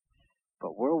humanity.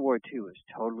 But World War II is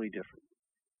totally different.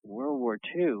 World War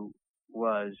II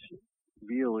was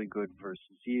really good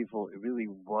versus evil. It really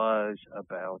was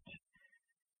about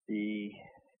the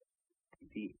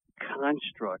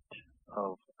construct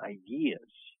of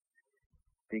ideas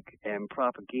and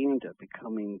propaganda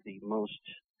becoming the most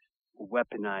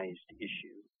weaponized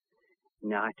issue,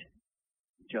 not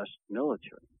just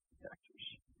military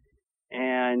factors.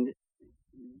 And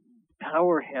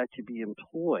power had to be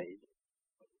employed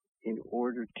in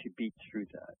order to beat through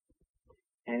that.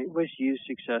 And it was used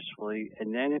successfully,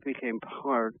 and then it became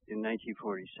part, in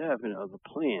 1947, of the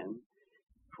plan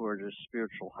for the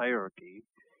spiritual hierarchy.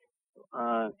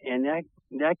 And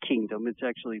that kingdom is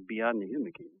actually beyond the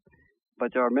human kingdom.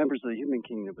 But there are members of the human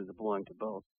kingdom that belong to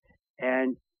both.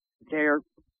 And they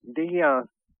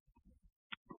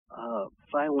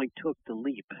finally took the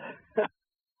leap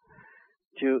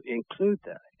to include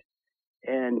that.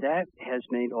 And that has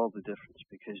made all the difference,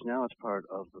 because now it's part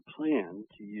of the plan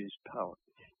to use power.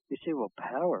 You say, well,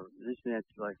 power, isn't that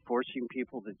like forcing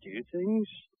people to do things?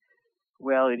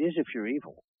 Well, it is if you're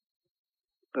evil.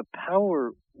 But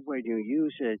power, when you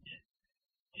use it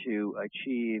to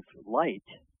achieve light,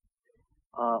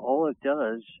 all it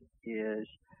does is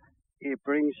it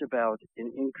brings about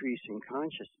an increase in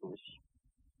consciousness,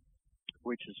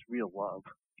 which is real love.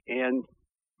 And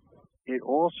it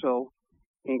also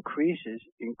increases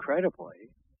incredibly,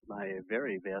 by a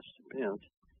very vast amount,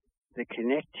 the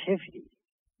connectivity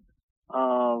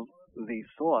of the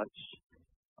thoughts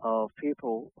of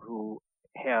people who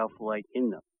have light in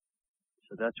them.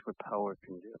 So that's what power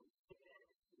can do.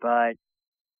 But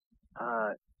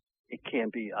it can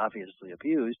be obviously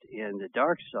abused, and the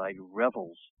dark side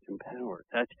revels in power.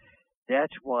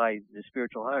 That's why the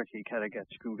spiritual hierarchy kind of got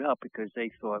screwed up, because they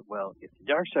thought, well, if the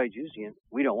dark side's using it,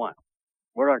 we don't want it.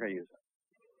 We're not going to use it.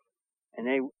 And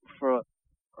they, for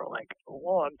like a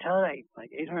long time,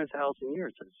 like 800,000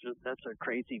 years, that's a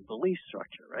crazy belief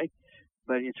structure, right?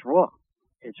 But it's wrong.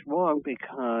 It's wrong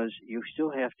because you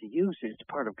still have to use it. It's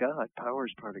part of God. Power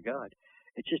is part of God.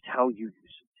 It's just how you use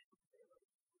it.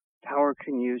 Power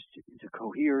can use to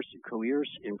coerce,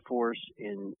 enforce,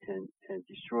 and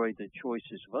destroy the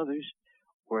choices of others,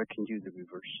 or it can do the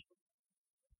reverse.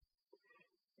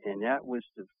 And that was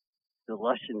the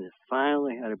lesson that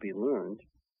finally had to be learned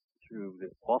through the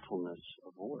awfulness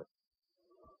of war.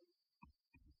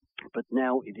 But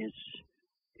now it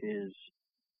is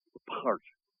part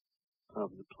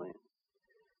of the plan.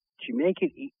 To make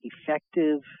it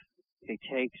effective, it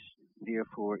takes,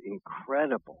 therefore,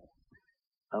 incredible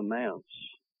amounts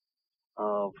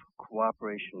of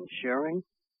cooperation and sharing,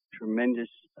 tremendous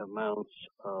amounts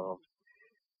of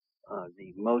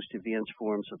the most advanced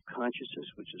forms of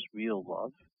consciousness, which is real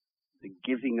love, the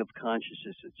giving of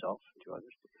consciousness itself to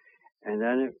others, And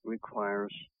then it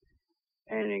requires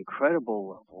an incredible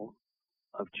level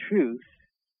of truth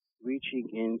reaching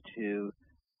into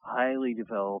highly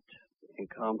developed and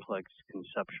complex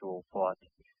conceptual thought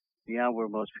beyond where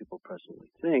most people presently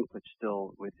think, but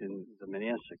still within the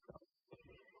monastic realm.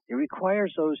 It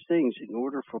requires those things in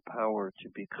order for power to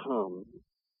become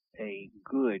a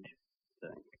good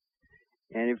thing.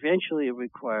 And eventually it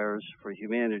requires, for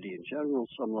humanity in general,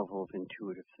 some level of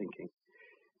intuitive thinking,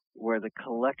 where the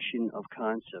collection of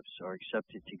concepts are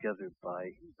accepted together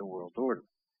by the world order.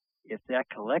 If that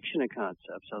collection of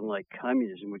concepts, unlike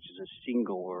communism, which is a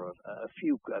single or a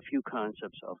few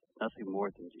concepts of nothing more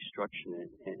than destruction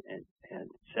and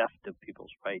theft of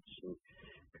people's rights and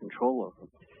control over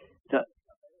them,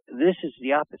 this is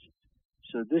the opposite.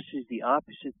 So this is the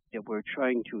opposite that we're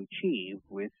trying to achieve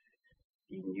with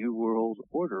the New World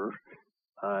Order,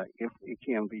 if it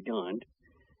can be done,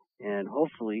 and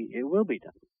hopefully it will be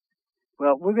done.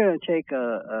 Well, we're going to take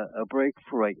a break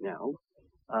for right now.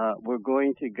 We're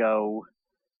going to go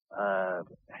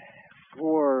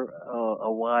for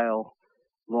a while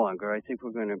longer. I think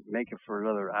we're going to make it for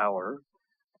another hour.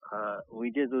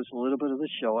 We did lose a little bit of the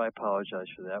show. I apologize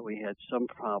for that. We had some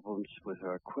problems with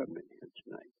our equipment here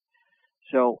tonight.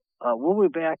 So we'll be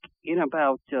back in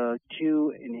about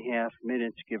 2.5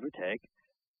 minutes, give or take,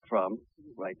 from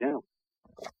right now.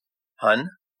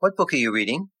 Hun, what book are you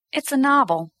reading? It's a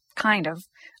novel, kind of,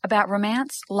 about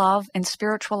romance, love, and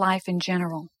spiritual life in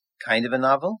general. Kind of a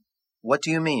novel? What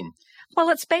do you mean? Well,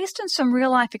 it's based on some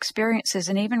real-life experiences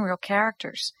and even real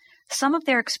characters. Some of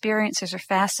their experiences are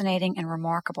fascinating and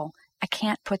remarkable. I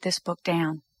can't put this book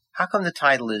down. How come the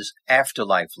title is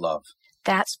Afterlife Love?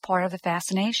 That's part of the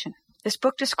fascination. This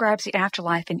book describes the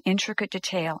afterlife in intricate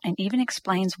detail and even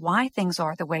explains why things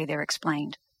are the way they're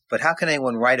explained. But how can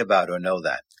anyone write about or know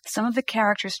that? Some of the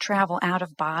characters travel out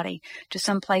of body to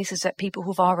some places that people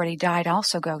who've already died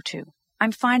also go to.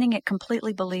 I'm finding it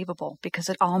completely believable because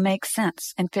it all makes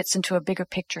sense and fits into a bigger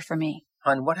picture for me.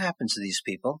 Hun, what happens to these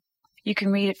people? You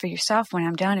can read it for yourself when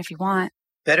I'm done if you want.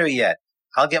 Better yet,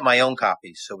 I'll get my own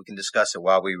copies so we can discuss it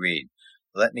while we read.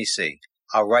 Let me see.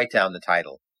 I'll write down the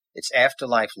title. It's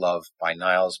Afterlife Love by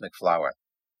Niles MacFlouer.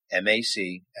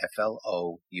 MacFlouer.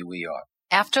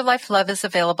 Afterlife Love is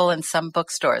available in some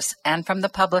bookstores and from the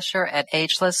publisher at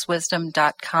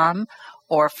agelesswisdom.com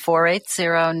or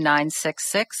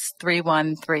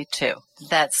 480-966-3132.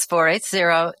 That's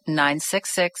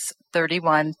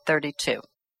 480-966-3132.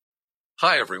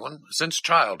 Hi, everyone. Since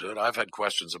childhood, I've had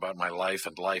questions about my life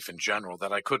and life in general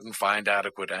that I couldn't find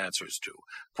adequate answers to.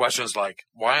 Questions like,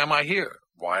 why am I here?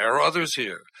 Why are others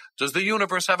here? Does the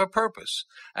universe have a purpose?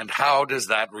 And how does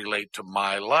that relate to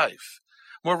my life?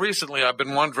 More recently, I've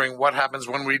been wondering what happens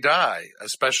when we die,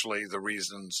 especially the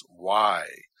reasons why.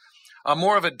 I'm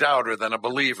more of a doubter than a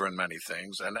believer in many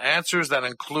things, and answers that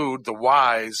include the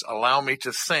whys allow me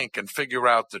to think and figure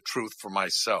out the truth for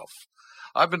myself.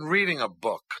 I've been reading a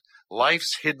book,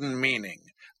 Life's Hidden Meaning.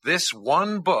 This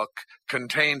one book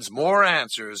contains more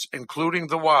answers, including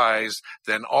the whys,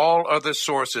 than all other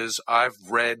sources I've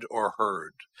read or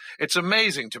heard. It's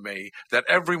amazing to me that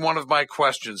every one of my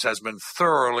questions has been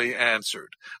thoroughly answered.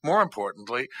 More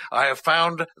importantly, I have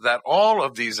found that all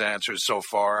of these answers so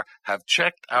far have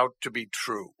checked out to be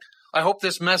true. I hope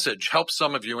this message helps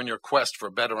some of you in your quest for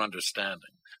better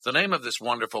understanding. The name of this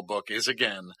wonderful book is,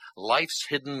 again, Life's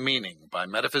Hidden Meaning by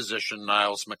metaphysician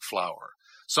Niles MacFlouer.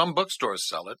 Some bookstores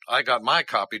sell it. I got my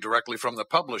copy directly from the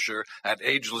publisher at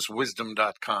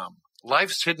agelesswisdom.com.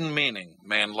 Life's hidden meaning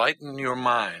may enlighten your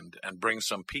mind and bring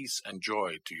some peace and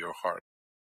joy to your heart.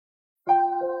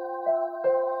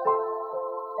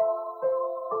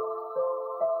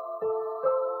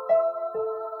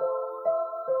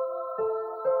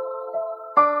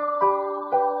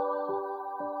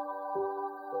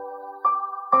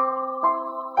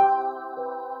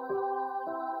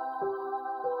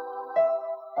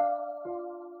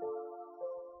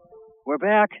 We're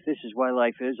back. This is Why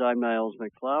Life Is. I'm Niles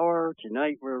MacFlouer.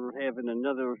 Tonight we're having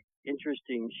another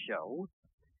interesting show.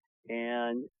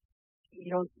 And,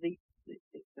 you know, the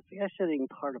fascinating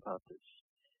part about this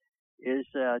is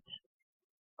that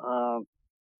I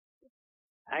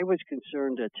was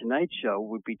concerned that tonight's show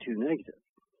would be too negative.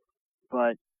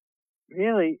 But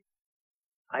really,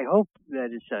 I hope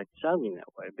that it's not sounding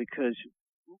that way, because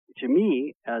to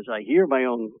me, as I hear my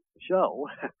own show,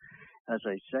 as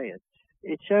I say it,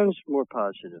 it sounds more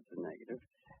positive than negative.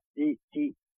 The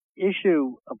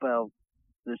issue about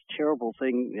this terrible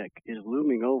thing that is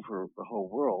looming over the whole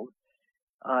world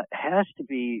has to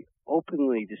be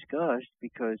openly discussed,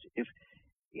 because if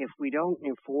we don't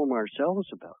inform ourselves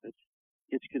about it,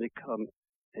 it's going to come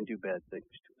and do bad things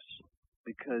to us.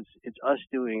 because it's us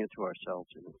doing it to ourselves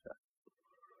in effect.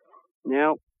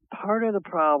 Now, part of the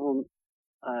problem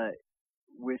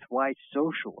with why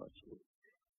socialism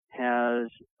has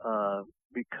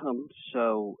become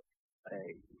so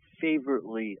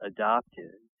favorably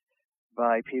adopted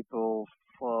by people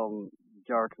from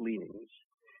dark leanings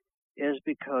is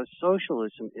because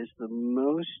socialism is the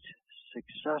most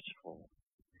successful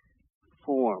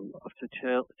form of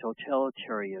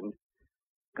totalitarian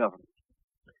government.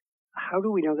 How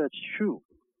do we know that's true?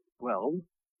 Well,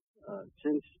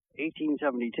 since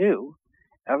 1872,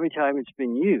 every time it's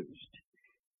been used,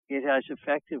 it has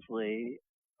effectively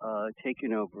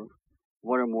taken over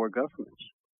one or more governments.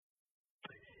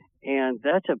 And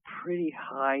that's a pretty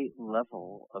high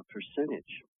level of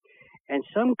percentage. And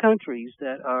some countries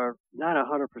that are not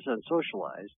 100%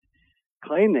 socialized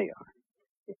claim they are.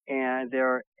 And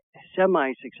they're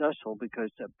semi-successful because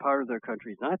part of their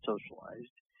country is not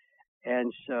socialized.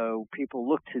 And so people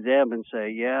look to them and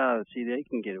say, yeah, see, they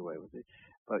can get away with it.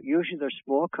 But usually they're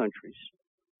small countries,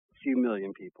 a few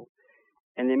million people.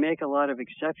 And they make a lot of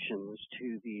exceptions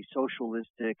to the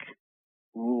socialistic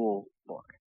rule book.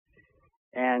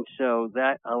 And so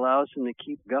that allows them to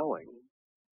keep going.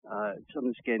 Some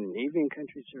of the Scandinavian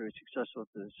countries are successful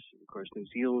with this. Of course, New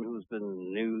Zealand, who's been in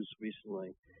the news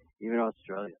recently, even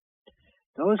Australia.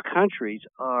 Those countries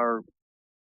are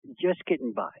just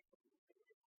getting by.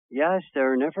 Yes,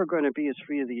 they're never going to be as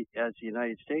free as the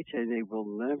United States, and they will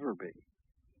never be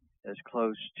as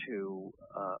close to,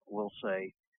 we'll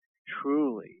say,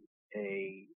 truly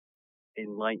a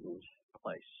enlightened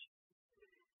place.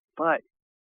 But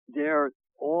they're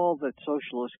all that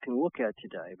socialists can look at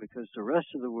today, because the rest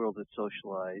of the world that's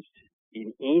socialized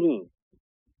in any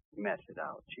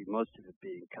methodology, most of it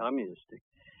being communistic,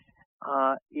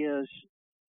 is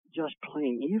just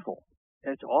plain evil.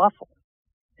 It's awful.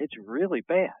 It's really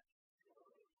bad.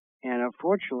 And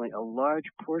unfortunately, a large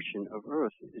portion of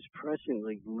Earth is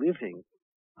presently living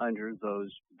under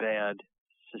those bad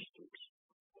systems.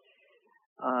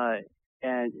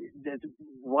 And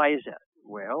why is that?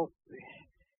 Well,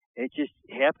 it just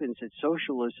happens that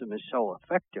socialism is so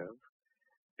effective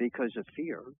because of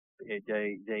fear.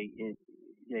 They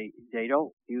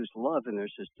don't use love in their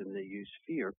system; they use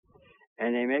fear,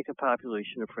 and they make a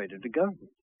population afraid of the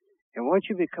government. And once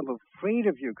you become afraid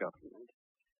of your government,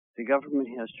 the government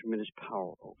has tremendous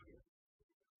power over you.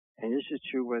 And this is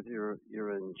true whether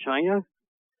you're in China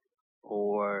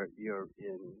or you're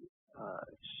in,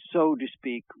 so to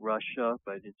speak, Russia,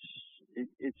 but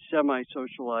it's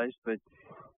semi-socialized, but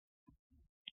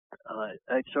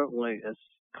it's certainly as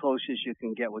close as you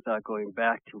can get without going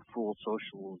back to full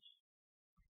socialist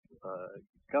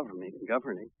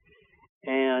governing.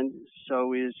 And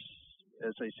so is,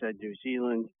 as I said, New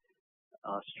Zealand,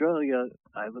 Australia.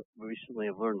 I recently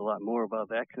have learned a lot more about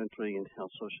that country and how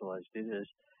socialized it is.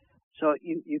 So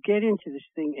you get into this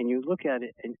thing and you look at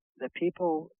it, and the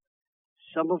people,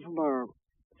 some of them are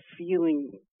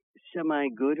feeling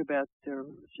semi-good about their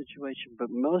situation, but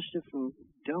most of them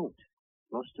don't.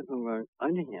 Most of them are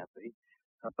unhappy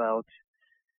about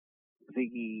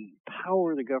the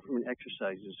power the government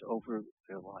exercises over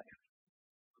their life.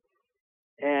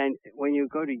 And when you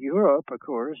go to Europe, of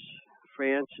course,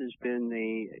 France has been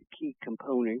the key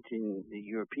component in the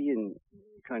European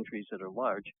countries that are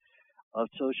large of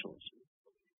socialism.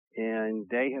 And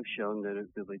they have shown that it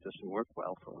really doesn't work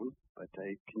well for them, but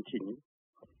they continue.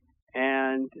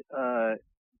 And, of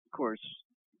course,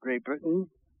 Great Britain,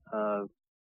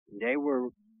 they were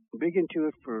big into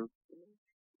it for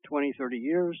 20, 30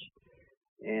 years,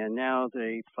 and now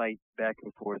they fight back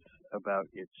and forth about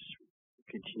its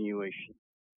continuation.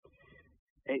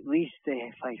 At least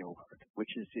they fight over it,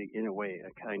 which is, in a way,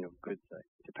 a kind of good thing.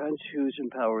 Depends who's in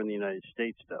power in the United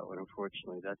States, though, and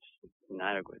unfortunately, that's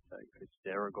not a good thing, because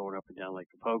they're going up and down like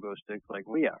a pogo stick, like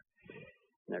we are.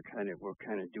 And we're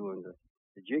kind of doing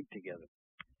the jig together.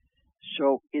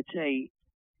 So it's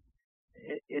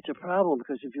a problem,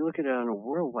 because if you look at it on a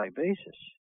worldwide basis,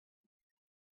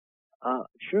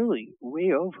 surely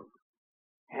way over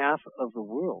half of the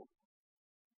world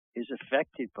is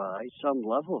affected by some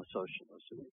level of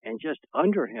socialism, and just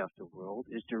under half the world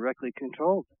is directly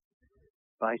controlled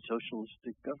by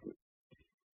socialistic government.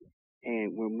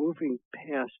 And we're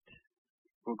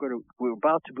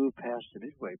about to move past the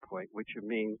midway point, which would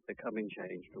mean the coming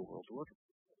change in the world order.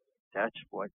 That's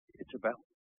what it's about.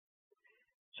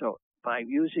 So by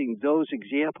using those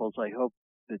examples, I hope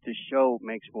that this show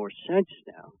makes more sense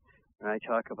now. And I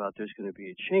talk about there's going to be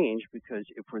a change, because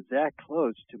if we're that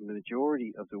close to the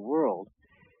majority of the world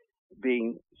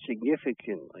being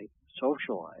significantly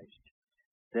socialized,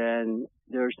 then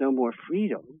there's no more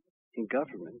freedom in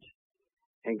government,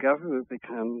 and government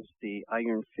becomes the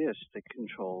iron fist that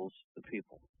controls the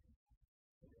people.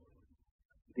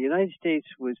 The United States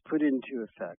was put into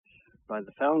effect by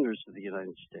the founders of the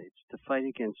United States to fight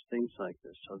against things like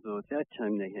this, although at that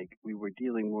time we were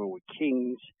dealing more with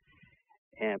kings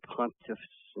and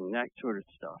pontiffs and that sort of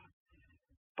stuff.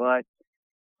 But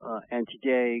and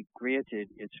today, granted,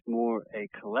 it's more a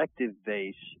collective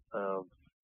base of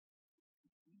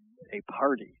a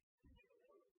party.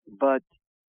 But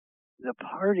the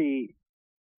party,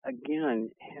 again,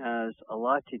 has a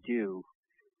lot to do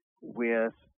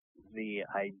with the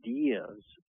ideas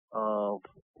of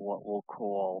what we'll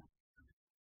call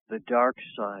the dark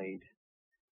side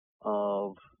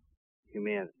of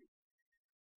humanity.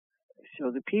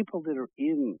 So the people that are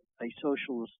in a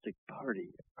socialistic party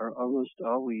are almost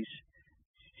always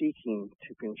seeking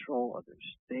to control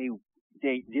others.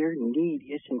 Their need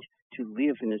isn't to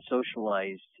live in a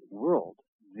socialized world.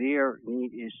 Their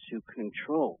need is to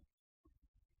control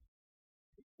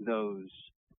those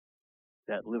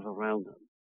that live around them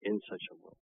in such a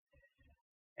world.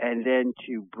 And then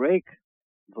to break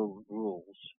the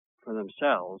rules for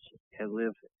themselves and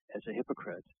live as a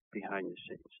hypocrite behind the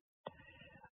scenes.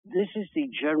 This is the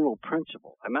general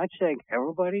principle. I'm not saying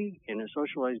everybody in a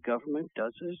socialized government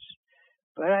does this,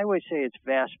 but I would say it's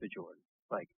vast majority,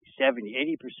 like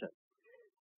 70, 80%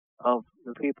 of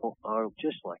the people are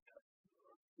just like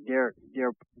that.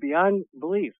 They're beyond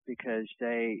belief because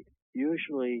they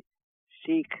usually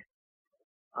seek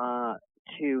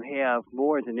to have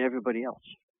more than everybody else.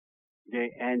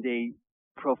 They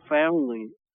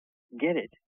profoundly get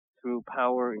it through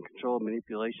power and control,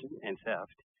 manipulation, and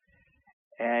theft,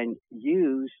 and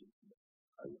use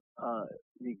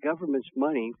the government's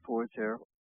money for their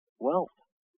wealth.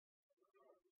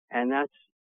 And that's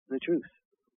the truth.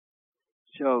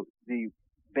 So the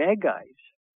bad guys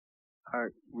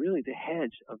are really the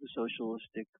heads of the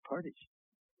socialistic parties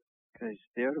because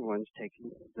they're the ones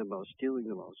taking the most, stealing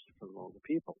the most from all the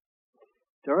people.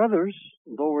 There are others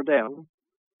lower down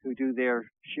who do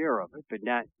their share of it, but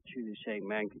not to the same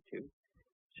magnitude.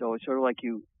 So it's sort of like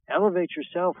you elevate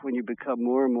yourself when you become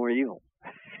more and more evil.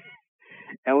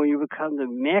 And when you become the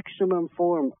maximum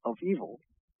form of evil,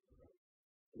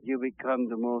 you become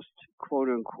the most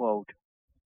quote-unquote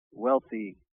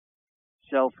wealthy,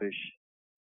 selfish,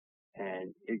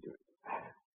 and ignorant.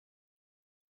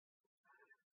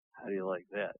 How do you like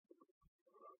that?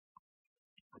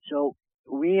 So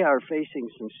we are facing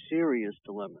some serious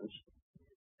dilemmas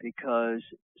because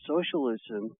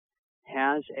socialism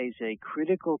has as a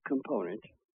critical component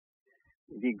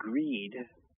the greed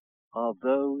of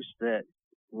those that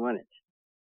run it.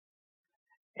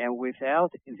 And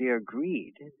without their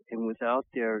greed and without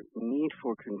their need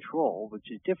for control,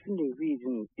 which is different than greed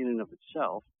in and of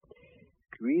itself,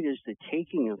 greed is the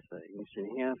taking of things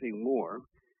and having more.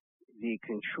 The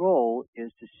control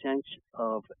is the sense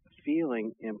of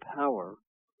feeling in power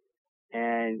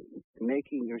and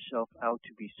making yourself out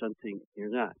to be something you're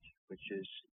not, which is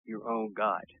your own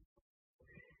God.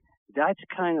 That's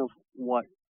kind of what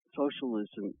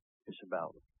socialism is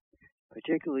about,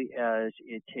 particularly as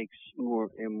it takes more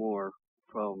and more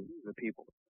from the people.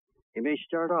 It may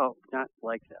start out not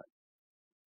like that.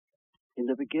 In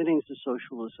the beginnings of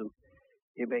socialism,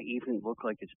 it may even look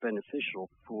like it's beneficial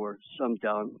for some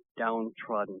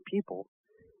downtrodden people,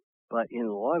 but in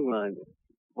the long run,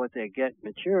 what they get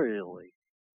materially,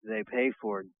 they pay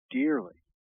for dearly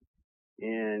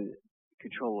in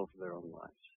control over their own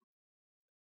lives.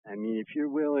 I mean, if you're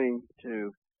willing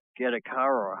to get a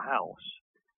car or a house,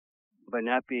 but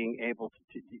not being able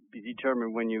to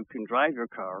determine when you can drive your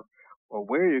car, or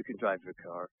where you can drive your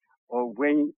car, or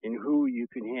when and who you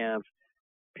can have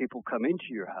people come into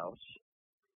your house,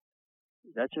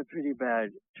 that's a pretty bad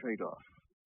trade-off,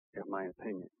 in my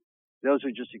opinion. Those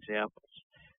are just examples,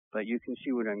 but you can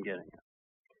see what I'm getting at.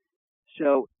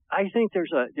 So I think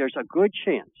there's a good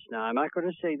chance. Now, I'm not going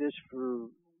to say this for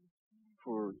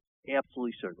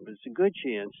absolutely certain, but it's a good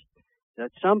chance that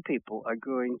some people are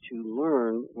going to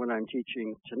learn what I'm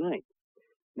teaching tonight.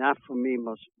 Not from me,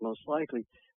 most likely,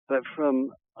 but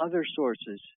from other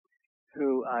sources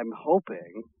who I'm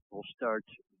hoping will start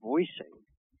voicing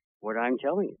what I'm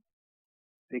telling you.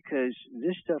 Because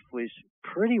this stuff was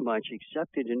pretty much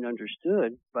accepted and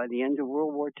understood by the end of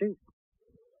World War II.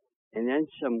 And then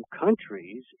some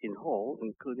countries in whole,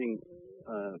 including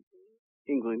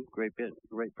England, Great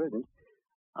Britain,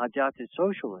 adopted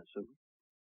socialism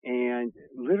and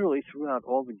literally threw out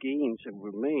all the gains that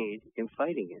were made in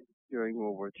fighting it during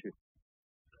World War II.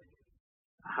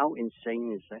 How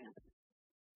insane is that?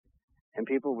 And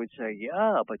people would say,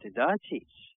 yeah, but the Nazis,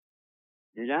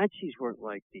 The Nazis weren't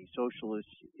like the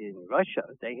socialists in Russia.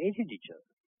 They hated each other.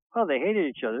 Well, they hated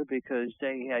each other because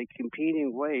they had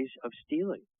competing ways of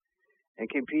stealing and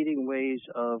competing ways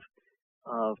of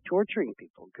torturing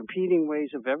people, competing ways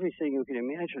of everything you can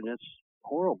imagine that's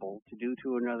horrible to do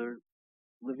to another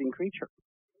living creature.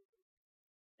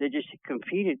 They just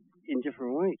competed in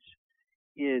different ways.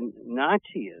 In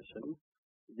Nazism,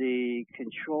 the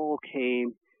control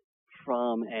came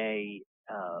from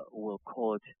we'll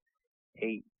call it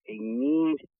a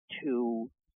need to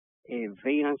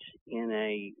advance in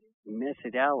a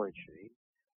methodology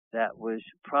that was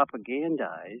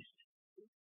propagandized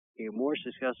in more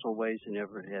successful ways than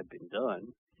ever had been done,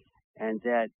 and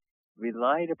that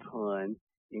relied upon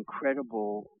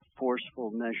incredible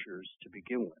forceful measures to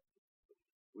begin with.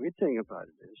 The weird thing about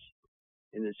it is,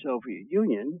 in the Soviet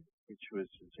Union, which was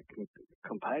a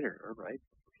competitor, right,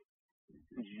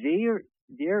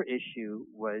 their issue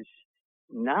was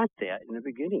not that in the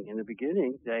beginning. In the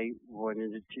beginning, they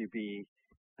wanted it to be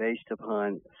based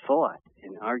upon thought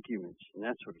and arguments and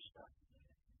that sort of stuff.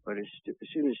 But as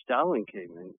soon as Stalin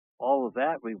came in, all of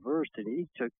that reversed, and he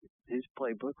took his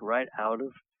playbook right out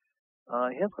of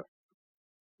Hitler.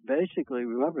 Basically,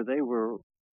 remember, they were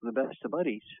the best of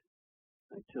buddies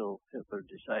until Hitler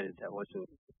decided that wasn't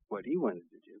what he wanted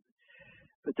to do.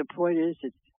 But the point is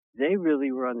that they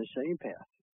really were on the same path.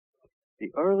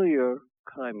 The earlier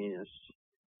communists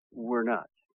were not.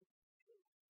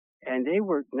 And they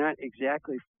were not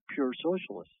exactly pure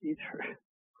socialists either,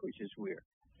 which is weird.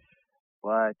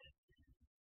 But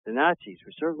the Nazis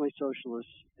were certainly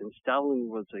socialists, and Stalin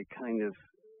was a kind of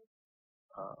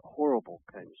horrible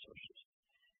kind of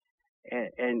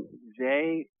socialist. And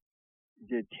they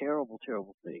did terrible,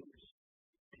 terrible things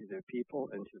to their people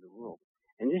and to the world.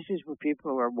 And this is what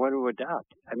people want to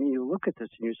adopt. I mean, you look at this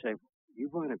and you say, you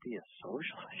want to be a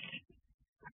socialist?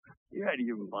 You're out of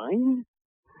your mind?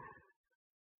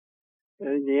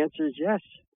 And the answer is yes.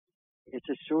 It's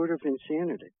a sort of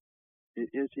insanity. It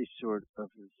is a sort of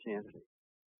insanity.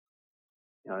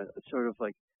 It's sort of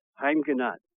like Haim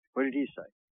Ginott. What did he say?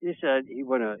 He said he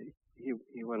won a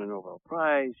Nobel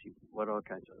Prize. He won all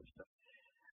kinds of other stuff.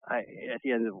 At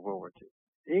the end of World War II,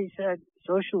 he said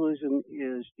socialism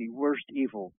is the worst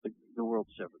evil that the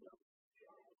world's ever known.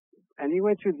 And he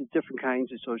went through the different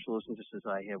kinds of socialism, just as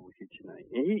I have with you tonight.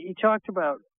 And he talked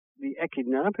about the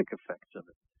economic effects of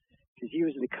it, because he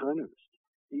was an economist.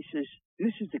 He says,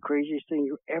 this is the craziest thing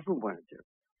you ever want to do.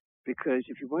 Because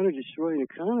if you want to destroy an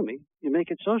economy, you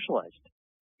make it socialized.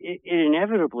 It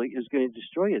inevitably is going to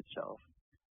destroy itself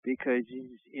because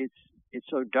it's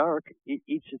so dark, it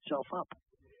eats itself up.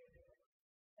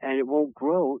 And it won't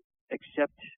grow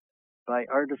except by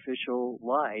artificial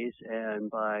lies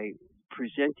and by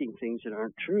presenting things that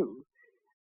aren't true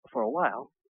for a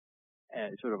while,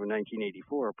 sort of a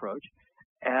 1984 approach,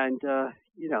 and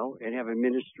and have a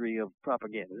ministry of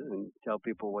propaganda and tell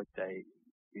people what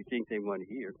you think they want to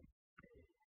hear.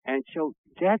 And so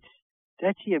that's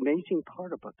the amazing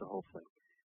part about the whole thing,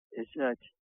 is that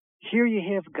here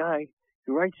you have a guy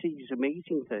who writes these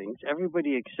amazing things.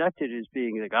 Everybody accepted as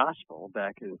being the gospel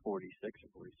back in 46 or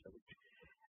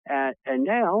 47. And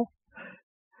now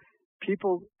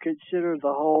people consider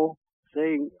the whole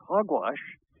thing hogwash.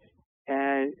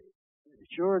 And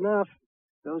sure enough,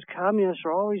 those communists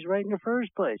are always right in the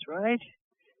first place, right?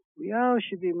 We all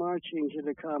should be marching to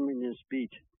the communist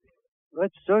beat.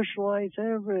 Let's socialize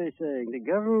everything. The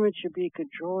government should be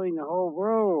controlling the whole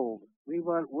world. We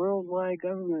want worldwide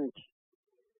government.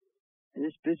 And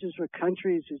this business with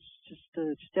countries is just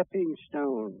a stepping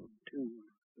stone to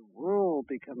the world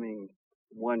becoming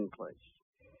one place.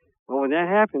 Well, when that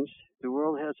happens, the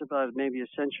world has about maybe a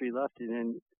century left, and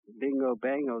then bingo,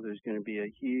 bango, there's going to be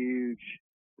a huge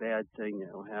bad thing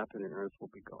that will happen, and Earth will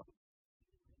be gone.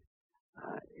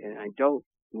 And I don't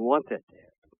want that to happen.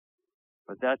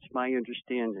 But that's my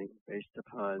understanding based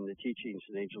upon the teachings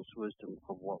and angels' wisdom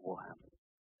of what will happen.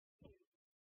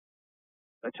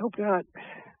 Let's hope not.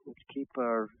 Let's keep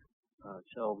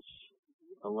ourselves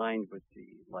aligned with the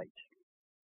light.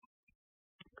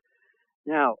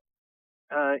 Now,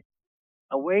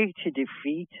 a way to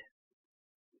defeat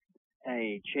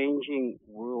a changing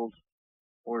world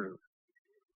order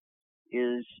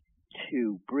is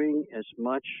to bring as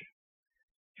much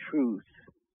truth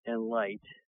and light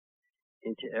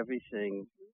into everything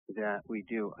that we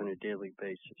do on a daily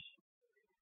basis.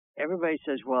 Everybody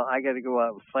says, well, I got to go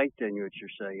out and fight then, what you're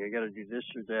saying. I got to do this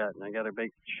or that, and I got to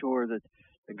make sure that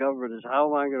the government is, how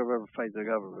am I going to ever fight the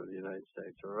government of the United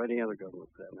States or any other government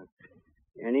for that matter?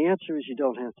 And the answer is you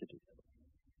don't have to do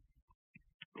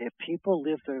that. If people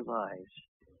live their lives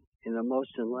in the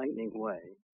most enlightening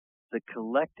way, the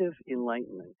collective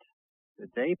enlightenment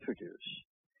that they produce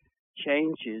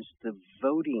changes the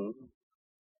voting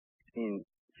in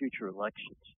future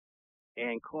elections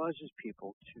and causes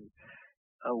people to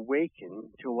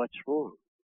awaken to what's wrong.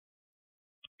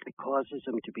 It causes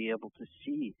them to be able to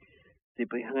see the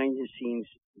behind-the-scenes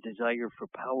desire for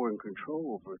power and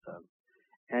control over them,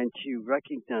 and to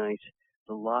recognize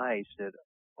the lies that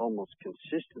almost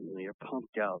consistently are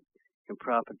pumped out in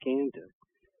propaganda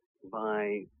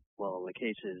by, well, in the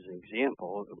case as an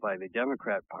example, by the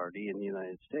Democrat Party in the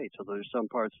United States. So there's some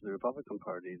parts of the Republican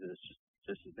Party that's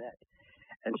just as bad.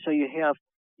 And so you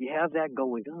have that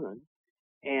going on,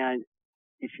 and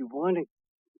if you want to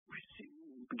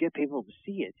get people to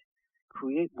see it,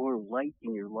 create more light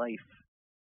in your life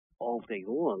all day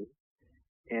long,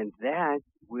 and that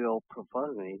will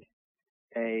provide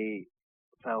a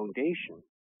foundation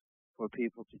for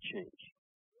people to change.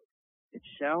 It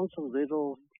sounds a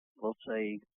little, we'll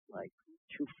say, like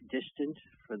too distant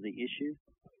for the issue,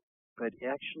 but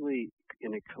actually,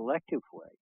 in a collective way,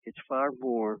 it's far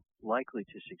more likely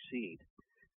to succeed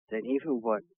than even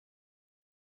what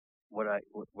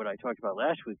I talked about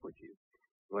last week with you,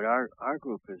 what our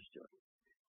group is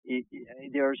doing.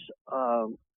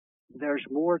 There's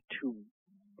more to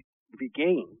be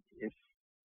gained if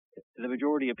the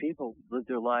majority of people live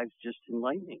their lives just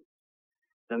enlightening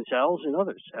themselves and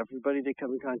others, everybody they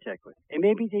come in contact with. And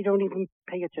maybe they don't even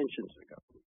pay attention to the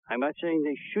government. I'm not saying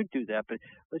they should do that, but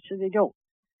let's say they don't.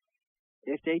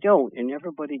 If they don't, and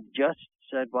everybody just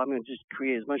said, well, I'm going to just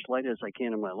create as much light as I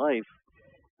can in my life,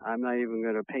 I'm not even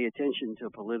going to pay attention to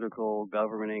political,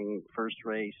 governing, first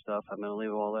race stuff. I'm going to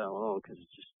leave all that alone because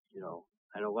it's just,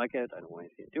 I don't like it. I don't want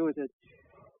anything to do with it.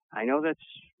 I know that's,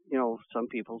 some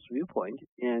people's viewpoint,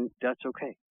 and that's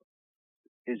okay.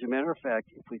 As a matter of fact,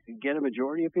 if we could get a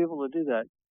majority of people to do that,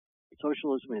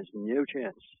 socialism has no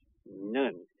chance.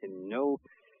 None. And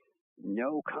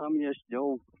no communist,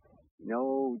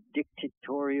 no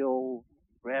dictatorial,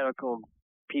 radical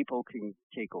people can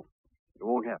take over. It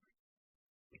won't happen.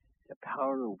 The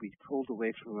power will be pulled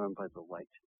away from them by the light.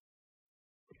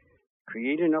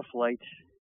 Create enough light,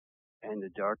 and the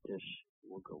darkness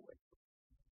will go away.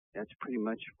 That's pretty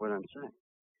much what I'm saying.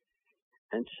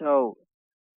 And so,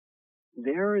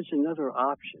 there is another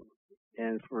option.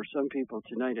 And for some people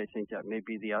tonight, I think that may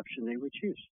be the option they would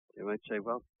choose. They might say,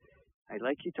 well, I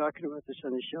like you talking about this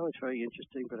on the show. It's very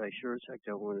interesting, but I sure as heck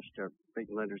don't want to start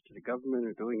writing letters to the government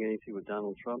or doing anything with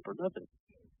Donald Trump or nothing.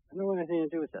 I don't want anything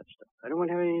to do with that stuff. I don't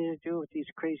want to have anything to do with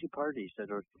these crazy parties that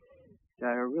are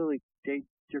really,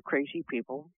 they're crazy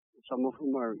people. Some of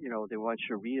them are, they want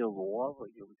Sharia law,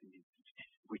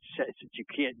 which says that you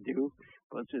can't do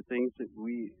a bunch of things that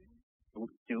we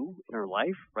do in our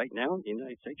life right now in the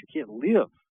United States. You can't live.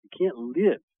 You can't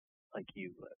live like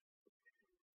you live.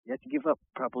 You have to give up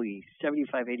probably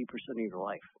 75, 80% of your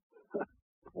life.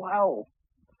 Wow.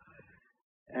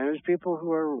 And there's people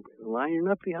who are lining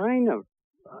up behind them.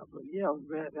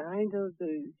 Behind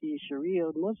the Sharia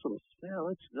Muslims. Yeah,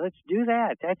 let's do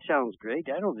that. That sounds great.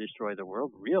 That'll destroy the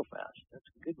world real fast. That's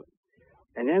a good one.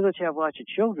 And then let's have lots of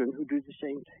children who do the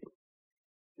same thing.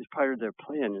 As part of their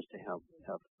plan is to have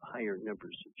higher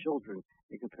numbers of children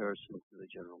in comparison to the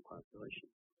general population.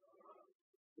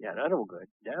 Yeah, that'll good.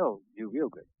 That'll do real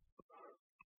good.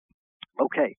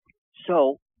 Okay,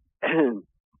 so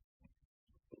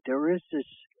there is this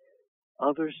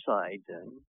other side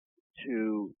then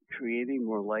to creating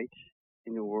more light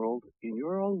in the world in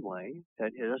your own way,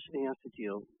 that it doesn't have to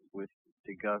deal with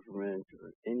the government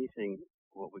or anything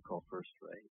what we call first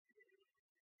rate.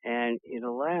 And it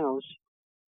allows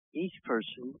each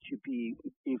person to be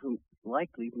even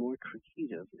likely more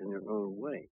creative in their own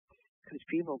way. Because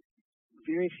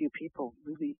very few people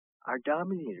really are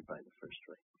dominated by the first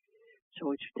rate.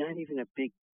 So it's not even a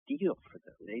big deal for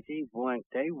them.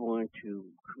 They want to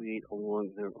create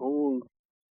along their own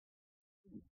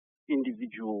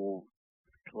individual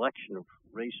collection of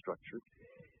race structure.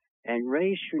 And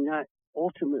race should not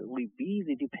ultimately be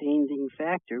the depending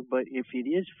factor, but if it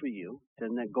is for you,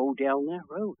 then go down that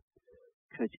road.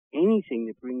 Because anything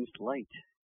that brings light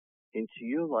into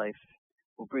your life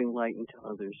will bring light into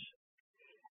others.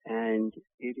 And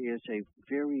it is a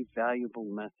very valuable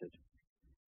method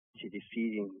to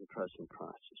defeating the present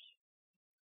process.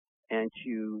 And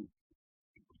to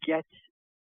get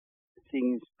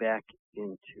things back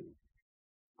into,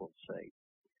 we'll say,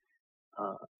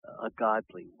 a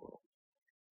godly world.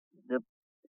 The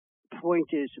point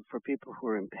is, for people who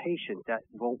are impatient, that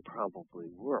won't probably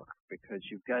work, because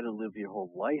you've got to live your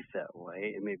whole life that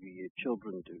way, and maybe your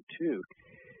children do too.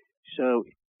 So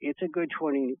it's a good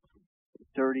 20,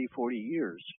 30, 40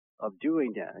 years of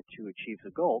doing that to achieve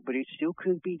the goal, but it still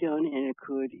could be done, and it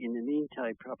could, in the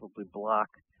meantime, probably block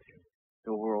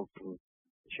the world from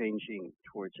changing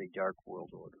towards a dark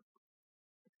world order.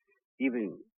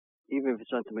 Even if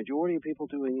it's not the majority of people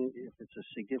doing it, if it's a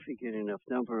significant enough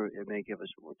number, it may give us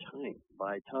more time.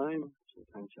 By time,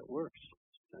 sometimes it works,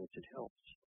 sometimes it helps.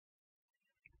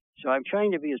 So I'm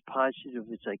trying to be as positive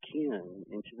as I can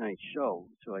in tonight's show,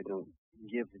 so I don't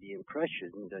give the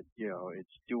impression that, it's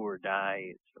do or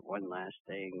die, it's the one last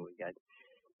thing, we got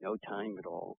no time at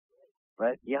all.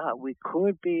 But yeah, we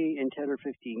could be in 10 or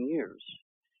 15 years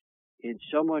in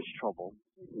so much trouble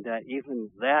that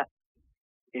even that,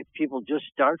 if people just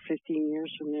start 15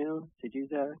 years from now to do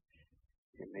that,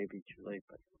 it may be too late,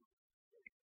 but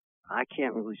I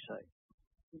can't really say.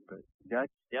 But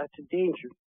that's a danger.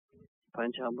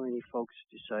 Depends how many folks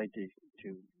decide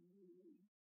to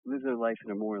live their life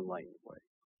in a more enlightened way.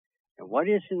 And what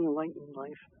is an enlightened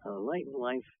life? An enlightened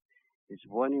life is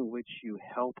one in which you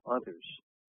help others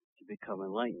to become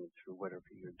enlightened through whatever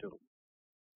you're doing.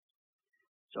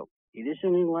 So it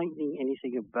isn't enlightening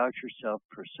anything about yourself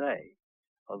per se,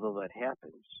 although that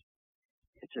happens.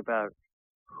 It's about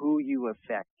who you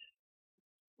affect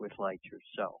with light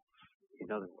yourself,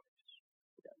 in other ways,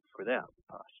 for them,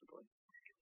 possibly.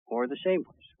 Or the same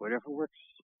ways, whatever works.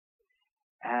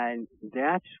 And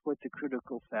that's what the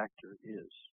critical factor is.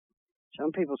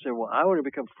 Some people say, well, I want to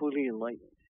become fully enlightened.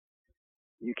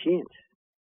 You can't,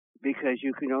 because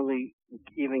you can only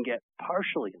even get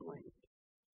partially enlightened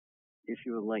if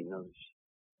you enlighten others.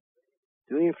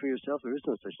 Doing it for yourself, there is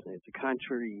no such thing.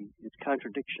 It's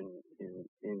contradiction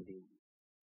in the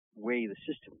way the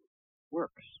system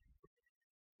works.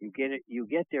 You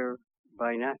get there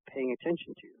by not paying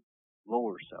attention to your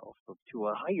lower self, but to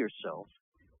a higher self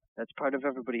that's part of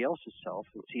everybody else's self,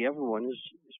 and see everyone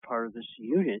is part of this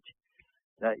unit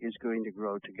that is going to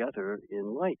grow together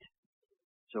in light.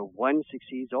 So one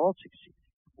succeeds, all succeed.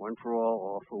 One for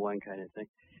all for one kind of thing.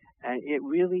 And it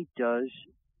really does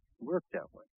work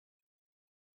that way.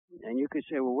 And you could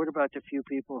say, well, what about the few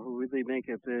people who really make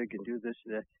it big and do this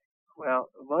and that? Well,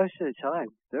 most of the time,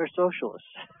 they're socialists.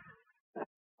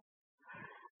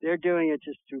 They're doing it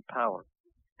just through power.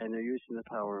 And they're using the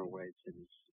power in ways that is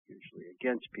usually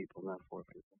against people, not for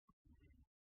people.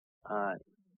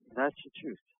 That's the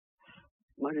truth.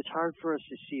 But it's hard for us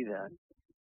to see that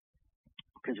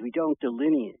because we don't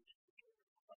delineate.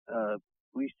 At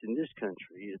least in this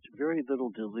country, it's very little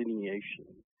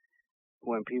delineation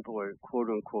when people are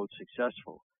quote-unquote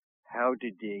successful. How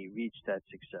did they reach that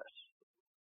success?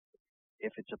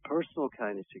 If it's a personal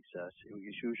kind of success, it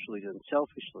is usually done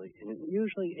selfishly, and it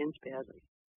usually ends badly.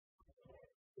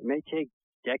 It may take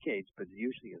decades, but it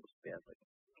usually ends badly.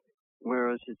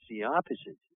 Whereas it's the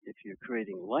opposite if you're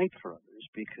creating light for others,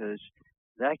 because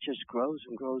that just grows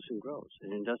and grows and grows,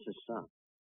 and it doesn't stop.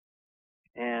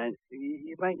 And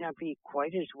you might not be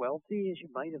quite as wealthy as you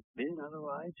might have been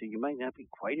otherwise, or you might not be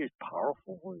quite as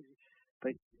powerful,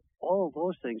 but all of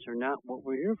those things are not what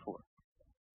we're here for.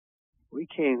 We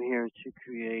came here to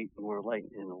create more light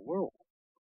in the world.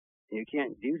 And you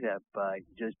can't do that by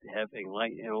just having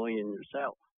light only in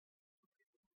yourself.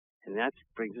 And that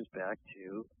brings us back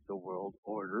to the world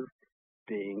order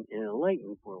being an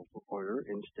enlightened world order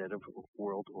instead of a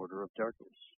world order of darkness.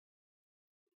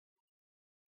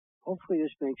 Hopefully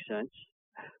this makes sense.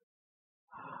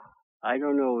 I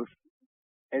don't know if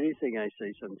anything I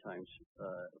say sometimes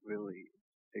really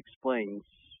explains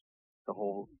the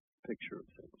whole picture of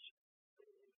things.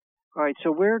 All right,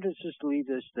 so where does this lead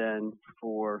us then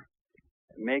for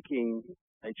making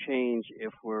a change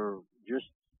if we're just,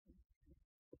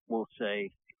 we'll say,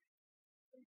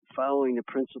 following the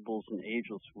principles in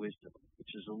ageless wisdom, which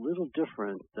is a little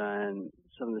different than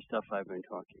some of the stuff I've been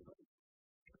talking about.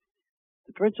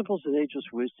 The principles in ageless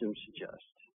wisdom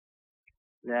suggest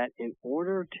that in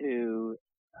order to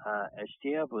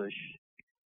establish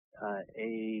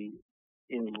a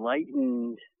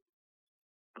enlightened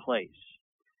place,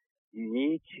 you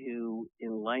need to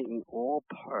enlighten all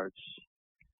parts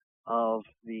of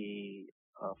the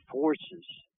forces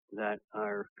that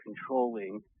are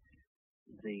controlling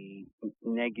the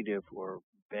negative or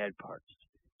bad parts.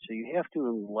 So you have to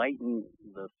enlighten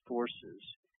the forces,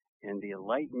 and the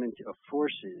enlightenment of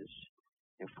forces,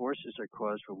 and forces are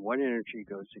caused when one energy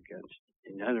goes against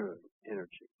another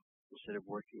energy. Instead of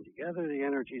working together, the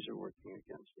energies are working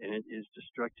against, and it is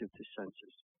destructive to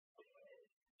senses.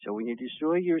 So when you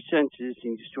destroy your senses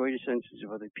and you destroy the senses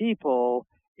of other people,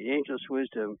 in ageless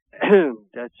wisdom,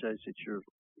 that says that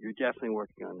you're definitely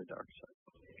working on the dark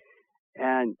side.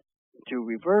 And to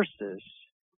reverse this,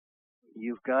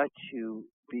 you've got to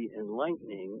be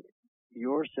enlightening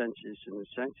your senses and the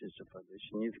senses of others,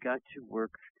 and you've got to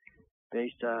work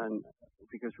based on,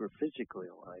 because we're physically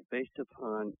alive, based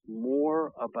upon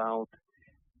more about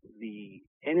the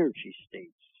energy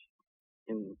states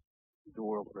in the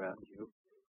world around you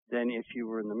than if you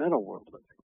were in the mental world living.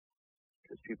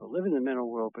 Because people live in the mental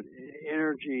world, but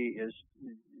energy is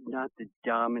not the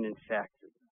dominant factor.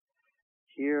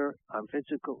 Here on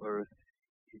physical Earth,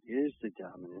 it is the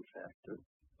dominant factor.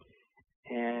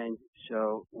 And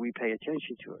so we pay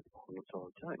attention to it almost all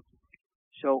the time.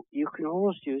 So you can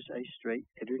almost use a straight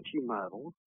energy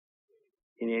model.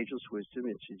 In Ageless Wisdom,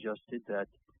 it's suggested that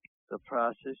the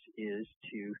process is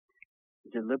to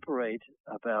deliberate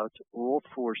about all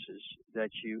forces that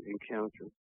you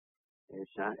encounter. And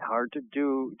it's not hard to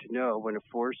know when a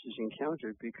force is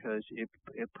encountered, because it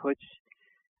puts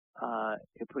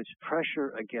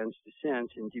pressure against the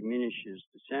sense and diminishes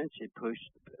the sense. It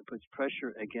puts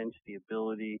pressure against the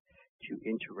ability to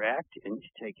interact and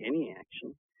to take any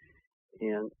action.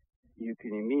 And you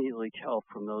can immediately tell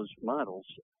from those models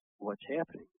what's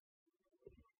happening.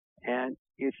 And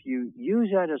if you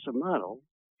use that as a model,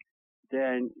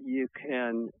 then you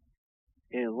can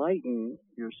enlighten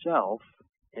yourself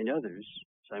and others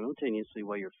simultaneously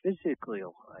while you're physically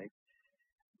alive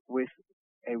with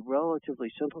a relatively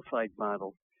simplified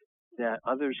model that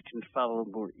others can follow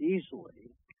more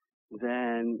easily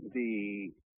than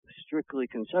the strictly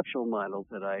conceptual model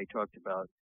that I talked about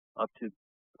up to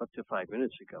 5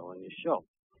 minutes ago on this show.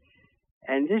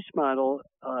 And this model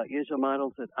is a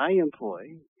model that I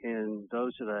employ, and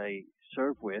those that I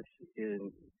serve with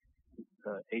in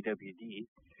AWD,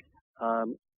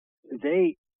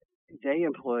 they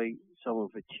employ some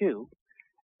of it too.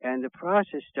 And the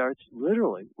process starts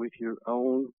literally with your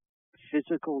own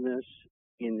physicalness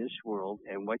in this world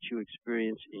and what you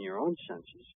experience in your own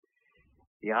senses.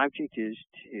 The object is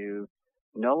to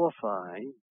nullify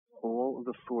all of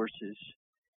the forces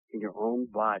in your own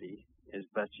body as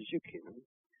best as you can.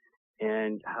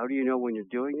 And how do you know when you're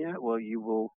doing that? Well, you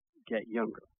will get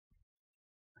younger.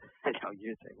 I know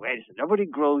you say, wait a second, nobody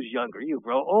grows younger. You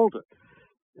grow older.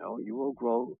 No, you will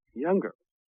grow younger.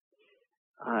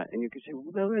 And you can say,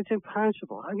 well, that's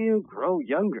impossible. How can you grow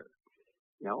younger?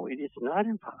 No, it is not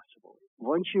impossible.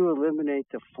 Once you eliminate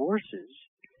the forces,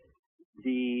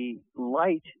 the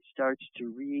light starts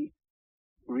to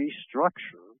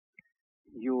restructure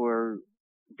your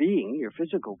being, your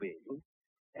physical being,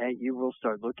 and you will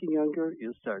start looking younger,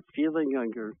 you'll start feeling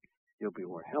younger, you'll be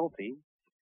more healthy,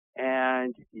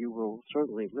 and you will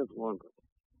certainly live longer.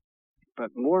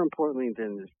 But more importantly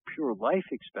than the pure life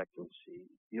expectancy,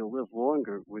 you'll live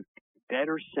longer with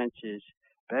better senses,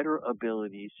 better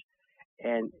abilities,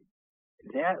 and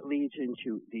that leads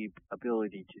into the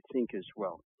ability to think as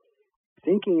well.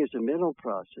 Thinking is a mental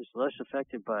process, less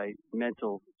affected by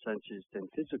mental senses than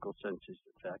physical senses,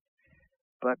 in fact.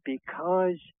 But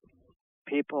because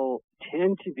people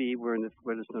tend to be, we're in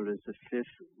what is known as the fifth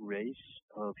race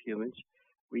of humans,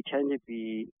 we tend to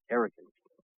be arrogant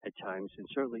at times, and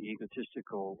certainly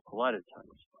egotistical a lot of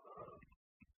times.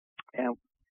 And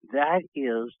that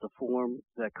is the form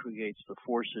that creates the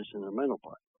forces in the mental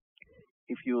body.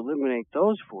 If you eliminate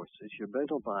those forces, your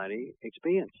mental body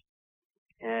expands,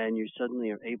 and you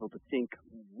suddenly are able to think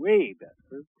way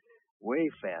better, way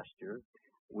faster,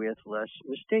 with less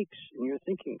mistakes in your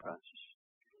thinking process.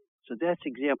 So that's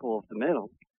an example of the mental.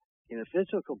 In a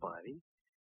physical body,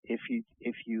 if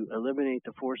you eliminate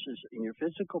the forces in your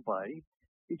physical body,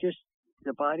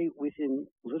 the body within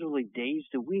literally days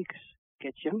to weeks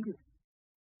gets younger.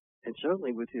 And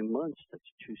certainly within months, that's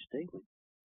a true statement.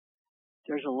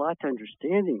 There's a lot to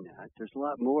understanding that. There's a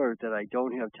lot more that I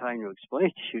don't have time to explain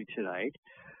to you tonight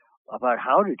about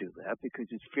how to do that, because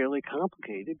it's fairly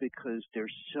complicated, because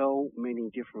there's so many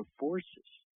different forces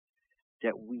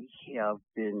that we have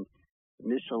been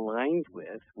misaligned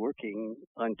with, working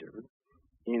under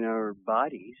in our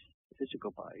bodies,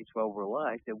 physical bodies, while we're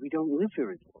alive, that we don't live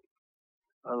very long.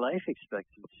 Our life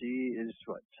expectancy is,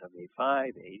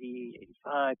 75, 80,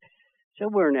 85,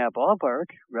 somewhere in that ballpark,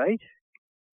 right?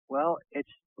 Well, it's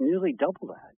nearly double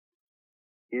that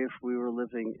if we were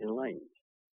living enlightened.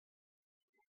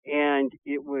 And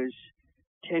it was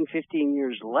 10, 15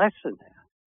 years less than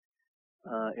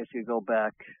that if you go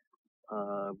back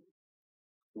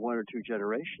one or two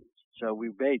generations. So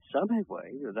we've made some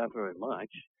headway, or not very much.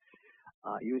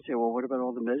 You would say, well, what about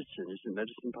all the medicine? Is the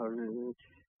medicine part of it?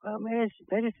 Well,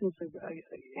 medicine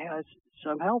has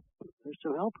some help. There's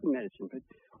some help in medicine,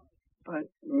 but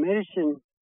medicine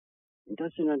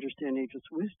doesn't understand ageless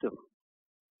wisdom.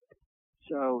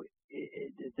 So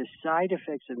the side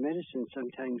effects of medicine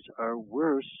sometimes are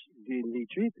worse than the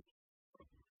treatment.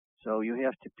 So you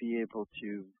have to be able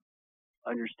to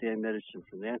understand medicine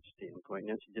from that standpoint.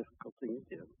 That's a difficult thing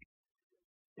to do.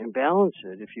 And balance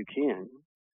it if you can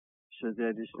so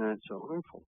that it's not so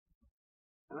harmful.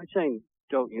 I'm not saying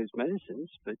don't use medicines,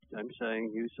 but I'm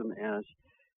saying use them as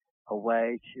a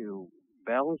way to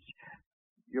balance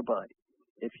your body.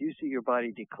 If you see your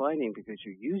body declining because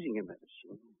you're using a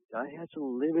medicine, that has a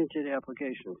limited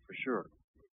application for sure.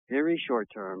 Very short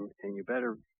term, and you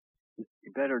better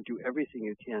do everything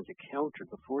you can to counter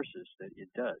the forces that it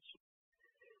does.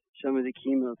 Some of the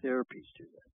chemotherapies do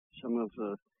that. Some of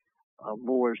the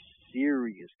more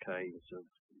serious kinds of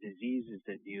diseases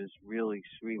that use really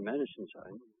extreme medicines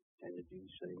on tend to do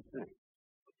the same thing.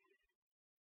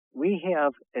 We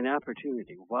have an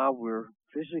opportunity while we're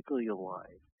physically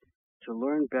alive to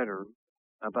learn better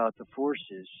about the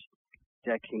forces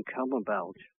that can come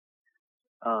about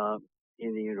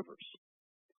in the universe.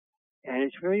 And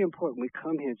it's very important we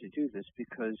come here to do this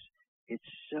because it's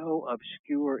so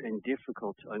obscure and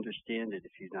difficult to understand it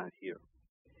if you're not here.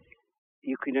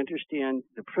 You can understand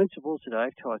the principles that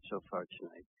I've taught so far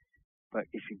tonight, but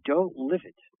if you don't live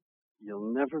it,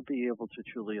 you'll never be able to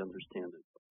truly understand it.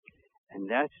 And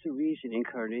that's the reason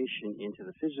incarnation into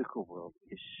the physical world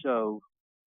is so,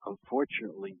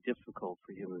 unfortunately, difficult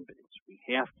for human beings. We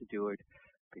have to do it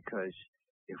because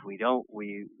if we don't,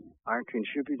 we aren't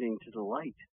contributing to the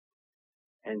light.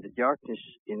 And the darkness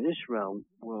in this realm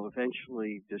will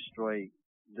eventually destroy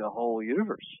the whole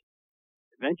universe.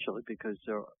 Eventually, because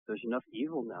there's enough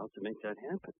evil now to make that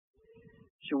happen.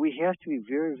 So we have to be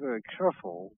very, very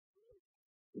careful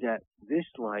that this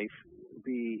life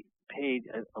be paid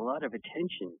a lot of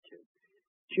attention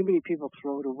to. Too many people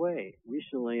throw it away.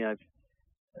 Recently, I've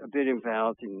been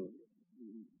involved in,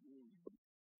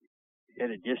 at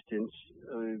a distance,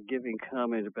 giving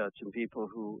comment about some people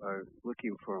who are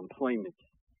looking for employment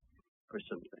for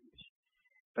some things.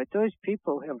 But those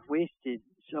people have wasted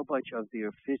so much of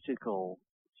their physical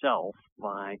self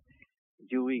by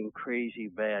doing crazy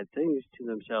bad things to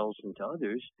themselves and to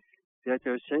others that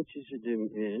their senses are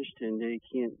diminished and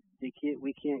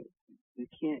we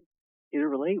can't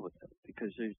interrelate with them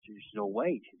because there's no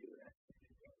way to do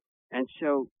that. And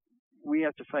so we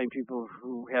have to find people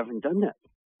who haven't done that.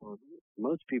 Well,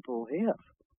 most people have.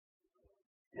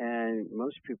 And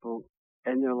most people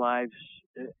end their lives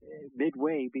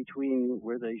midway between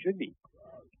where they should be.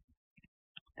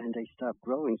 And they stop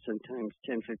growing sometimes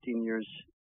 10, 15 years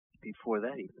before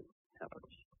that even happens.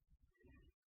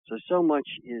 So much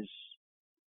is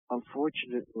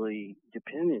unfortunately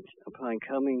dependent upon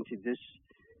coming to this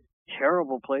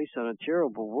terrible place on a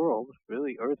terrible world.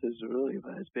 Really, Earth is really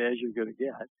as bad as you're going to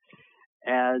get.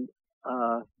 And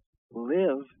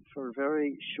live for a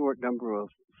very short number of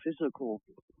physical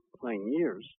plane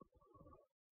years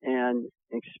and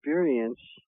experience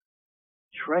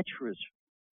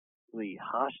treacherously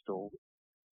hostile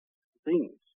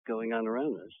things going on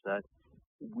around us that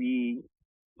we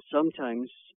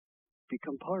sometimes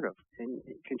become part of and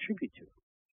contribute to.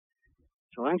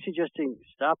 So I'm suggesting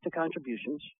stop the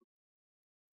contributions,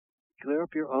 clear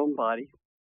up your own body,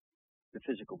 the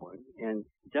physical one, and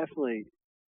definitely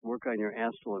work on your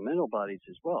astral and mental bodies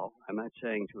as well. I'm not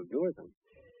saying to ignore them,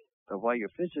 but while you're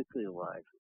physically alive,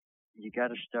 you got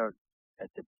to start at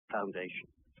the foundation.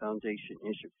 Foundation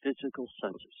is your physical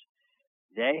senses.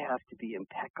 They have to be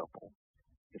impeccable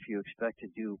if you expect to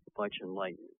do much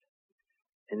enlightenment.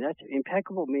 And that's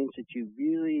impeccable means that you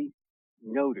really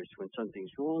notice when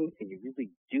something's wrong and you really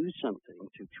do something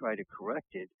to try to correct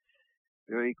it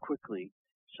very quickly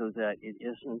so that it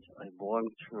isn't a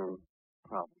long-term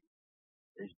problem.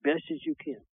 As best as you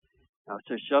can. Now,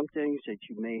 there's some things that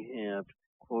you may have,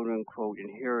 quote-unquote,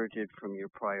 inherited from your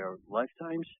prior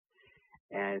lifetimes,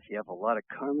 and if you have a lot of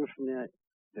karma from that,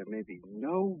 there may be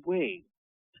no way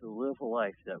to live a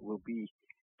life that will be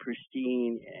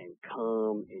pristine and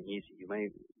calm and easy. You may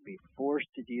be forced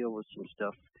to deal with some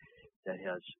stuff that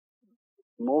has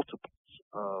multiples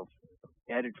of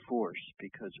added force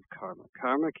because of karma.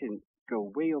 Karma can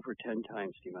go way over 10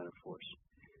 times the amount of force.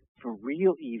 For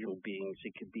real evil beings,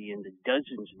 it could be in the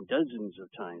dozens and dozens of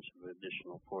times of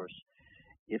additional force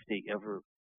if they ever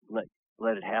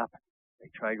let it happen. They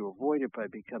try to avoid it by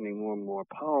becoming more and more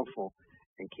powerful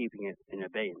and keeping it in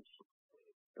abeyance.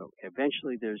 So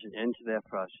eventually there's an end to that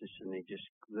process and they just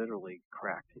literally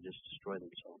crack. They just destroy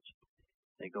themselves.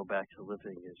 They go back to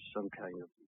living as some kind of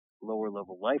lower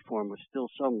level life form with still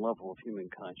some level of human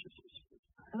consciousness.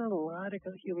 Not a lot of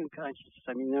human consciousness.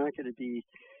 I mean, they're not going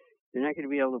to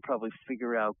be able to probably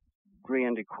figure out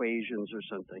grand equations or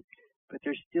something, but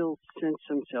they still sense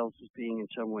themselves as being in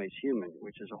some ways human,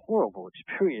 which is a horrible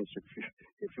experience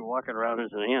if you're walking around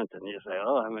as an ant and you say,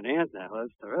 "Oh, I'm an ant now.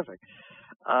 That's terrific."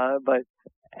 But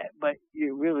but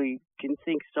you really can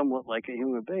think somewhat like a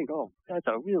human being. Oh, that's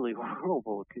a really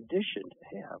horrible condition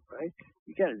to have, right?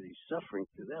 You got to be suffering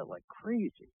through that like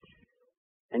crazy.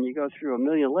 And you go through a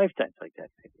million lifetimes like that,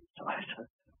 maybe. So it's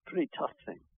a pretty tough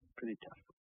thing. Pretty tough.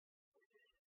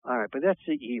 All right, but that's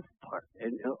the evil part.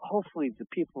 And hopefully the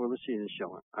people who are listening to the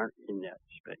show aren't in that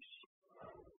space.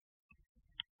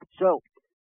 So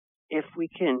if we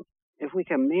can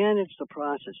manage the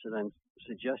process that I'm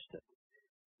suggesting,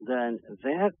 then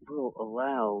that will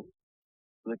allow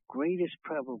the greatest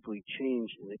probably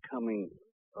change in the coming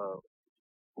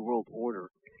world order,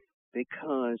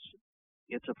 because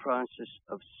it's a process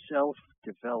of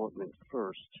self-development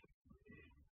first.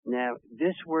 Now,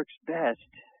 this works best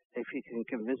if you can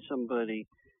convince somebody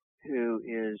who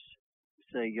is,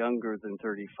 say, younger than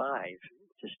 35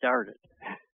 to start it.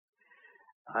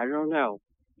 I don't know.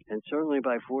 And certainly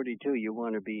by 42, you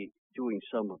want to be doing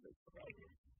some of it.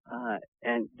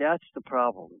 And that's the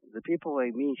problem. The people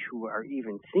I meet who are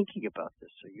even thinking about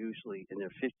this are usually in their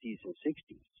 50s and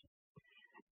 60s.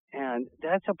 And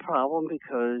that's a problem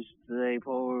because they've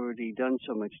already done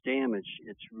so much damage.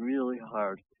 It's really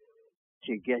hard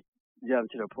to get them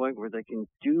to the point where they can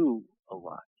do a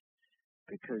lot,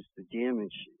 because the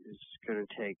damage is going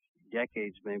to take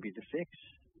decades maybe to fix.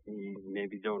 You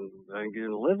maybe aren't going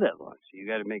to live that long. So you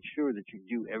got to make sure that you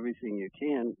do everything you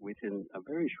can within a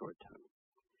very short time.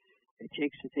 It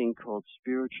takes a thing called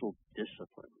spiritual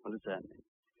discipline. What does that mean?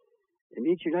 It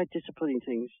means you're not disciplining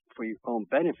things for your own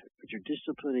benefit, but you're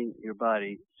disciplining your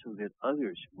body so that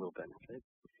others will benefit.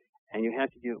 And you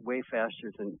have to do it way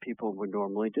faster than people would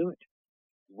normally do it.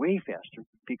 Way faster,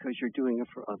 because you're doing it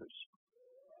for others.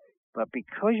 But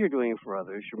because you're doing it for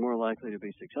others, you're more likely to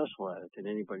be successful at it than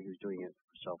anybody who's doing it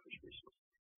for selfish reasons,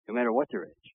 no matter what their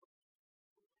age.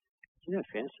 Isn't that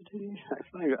fascinating?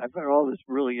 I find all this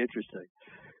really interesting,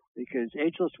 because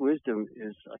ageless wisdom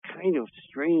is a kind of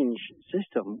strange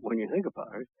system when you think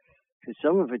about it, because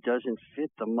some of it doesn't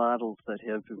fit the models that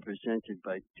have been presented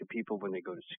to people when they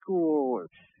go to school or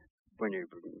when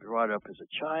they're brought up as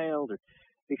a child, or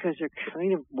because they're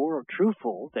kind of more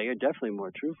truthful. They are definitely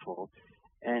more truthful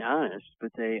and honest, but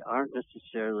they aren't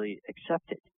necessarily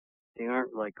accepted. They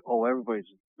aren't like, oh, everybody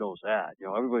knows that.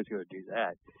 Everybody's going to do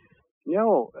that.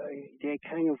 No, they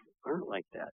kind of aren't like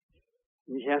that.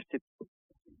 You have to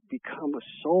become a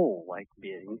soul-like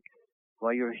being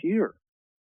while you're here.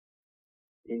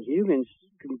 And humans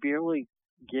can barely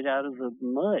get out of the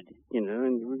mud, and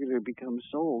we're going to become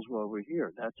souls while we're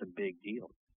here. That's a big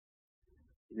deal.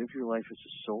 Live your life as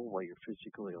a soul while you're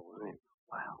physically alive.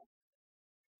 Wow.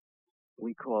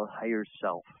 We call higher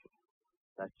self.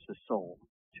 That's the soul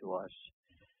to us.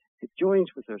 It joins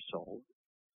with our soul.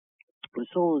 The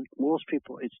soul, most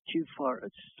people, it's too far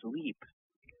asleep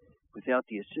without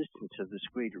the assistance of this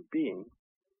greater being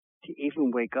to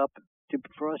even wake up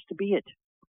for us to be it.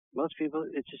 Most people,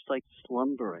 it's just like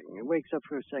slumbering. It wakes up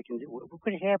for a second.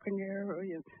 What happened there?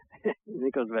 And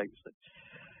it goes back to sleep.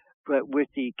 But with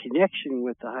the connection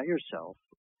with the higher self,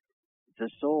 the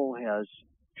soul has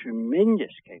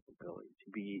tremendous capability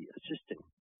to be assisting,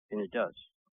 and it does.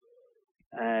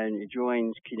 And it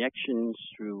joins connections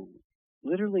through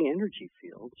literally energy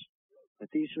fields, but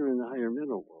these are in the higher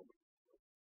mental world.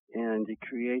 And it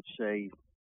creates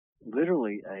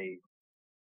literally a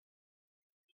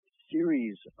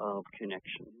series of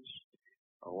connections,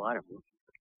 a lot of them,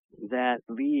 that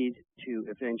lead to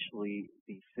eventually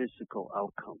the physical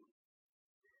outcome.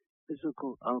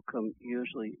 Physical outcome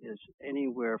usually is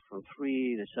anywhere from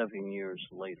 3 to 7 years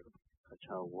later. That's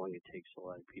how long it takes a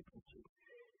lot of people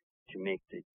to make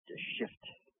the shift.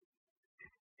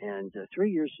 And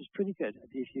 3 years is pretty good.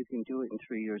 If you can do it in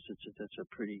 3 years, that's a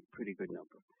pretty good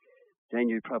number. Then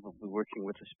you're probably working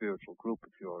with a spiritual group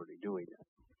if you're already doing that.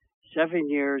 7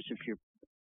 years if you're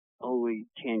only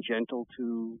tangential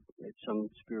to some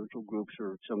spiritual groups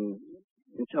or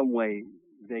in some way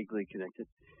vaguely connected.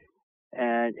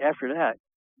 And after that,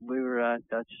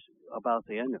 that's about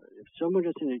the end of it. If someone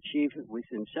doesn't achieve it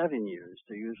within 7 years,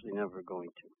 they're usually never going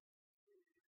to.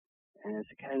 And it's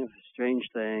a kind of a strange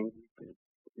thing, but,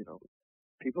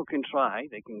 people can try.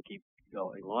 They can keep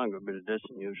going longer, but it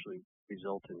doesn't usually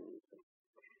result in anything.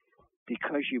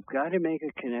 Because you've got to make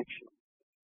a connection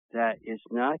that is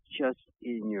not just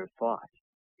in your thought.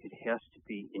 It has to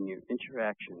be in your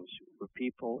interactions with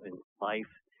people in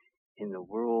life, in the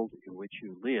world in which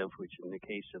you live, which in the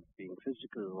case of being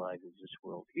physically alive is this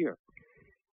world here.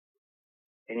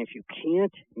 And if you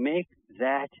can't make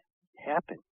that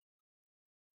happen,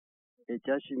 it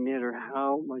doesn't matter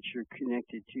how much you're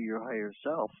connected to your higher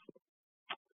self.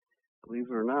 Believe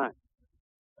it or not,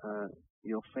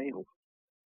 you'll fail.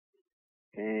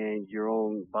 and your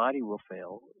own body will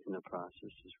fail in the process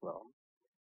as well.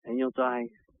 And you'll die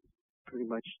pretty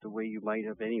much the way you might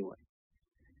have anyway.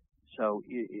 So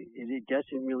it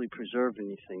doesn't really preserve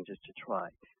anything just to try.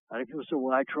 A lot of people say,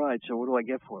 well, I tried, so what do I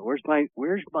get for it?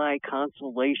 Where's my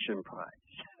consolation prize?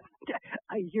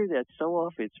 I hear that so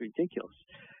often, it's ridiculous.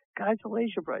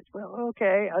 Consolation prize. Well,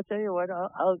 okay, I'll tell you what,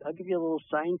 I'll give you a little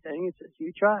sign thing. It says,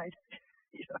 you tried.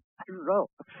 I don't know.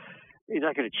 It's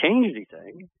not going to change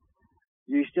anything.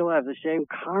 You still have the same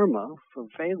karma from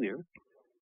failure,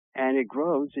 and it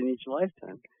grows in each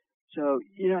lifetime. So,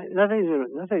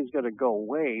 nothing's going to go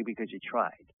away because you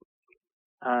tried.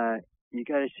 You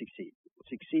got to succeed.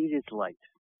 Succeed is light.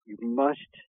 You must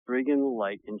bring in the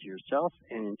light into yourself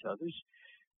and into others,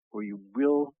 or you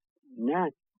will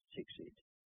not succeed.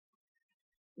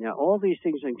 Now, all these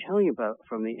things I'm telling you about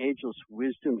from the ageless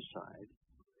wisdom side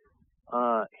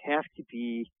have to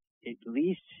be at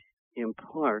least in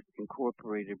part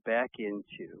incorporated back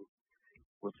into,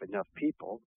 with enough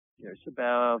people. There's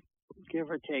about,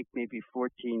 give or take, maybe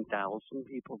 14,000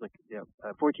 people,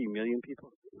 14 million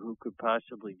people who could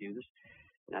possibly do this.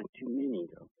 Not too many,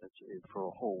 though. That's for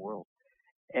a whole world.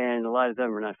 And a lot of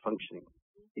them are not functioning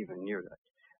even near that.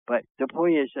 But the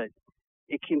point is that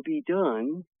it can be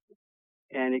done,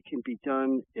 and it can be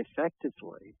done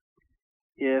effectively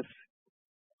if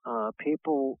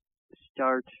people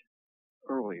start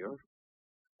earlier,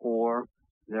 or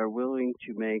they're willing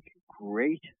to make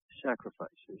great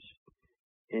sacrifices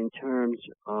in terms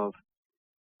of,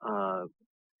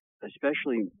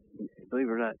 especially, believe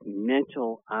it or not,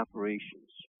 mental operations.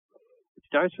 It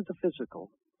starts with the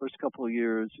physical. First couple of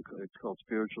years, it's called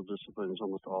spiritual discipline. It's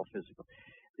almost all physical.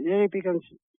 And then it becomes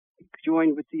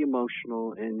joined with the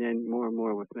emotional, and then more and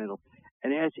more with mental.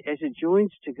 And as it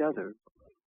joins together,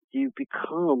 you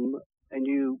become a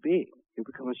new being. You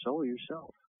become a soul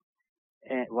yourself,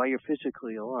 and while you're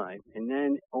physically alive. And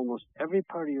then almost every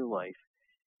part of your life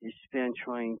is spent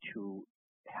trying to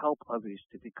help others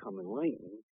to become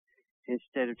enlightened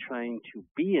instead of trying to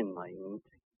be enlightened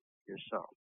yourself.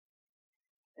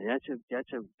 And that's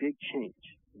a big change.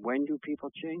 When do people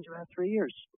change? About 3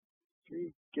 years,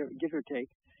 give or take.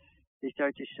 They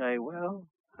start to say, well,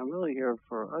 I'm really here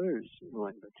for others'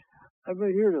 enlightenment. I'm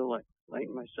really here to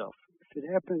enlighten myself. If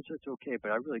it happens, it's okay,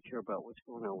 but I really care about what's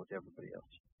going on with everybody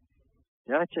else.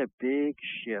 That's a big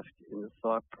shift in the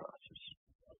thought process.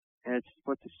 And it's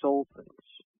what the soul thinks.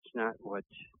 It's not what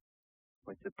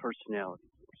the personality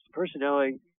thinks. The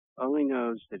personality only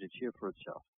knows that it's here for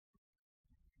itself.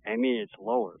 I mean, it's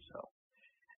lower self.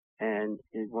 And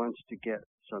it wants to get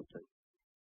something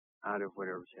out of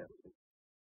whatever's happening.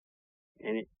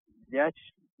 And that's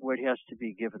what has to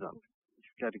be given up.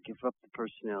 You've got to give up the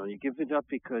personality. You give it up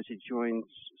because it joins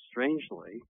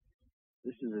strangely.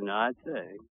 This is an odd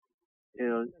thing.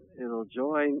 It'll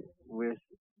join with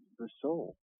the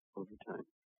soul over time.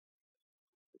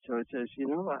 So it says,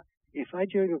 if I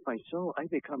join with my soul, I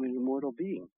become an immortal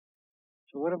being.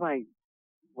 So what am I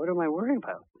worrying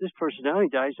about? This personality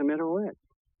dies no matter what.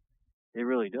 It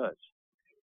really does.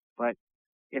 But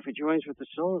if it joins with the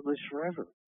soul, it lives forever.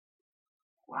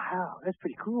 Wow, that's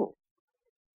pretty cool.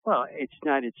 Well, it's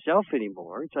not itself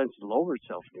anymore. It's not its lower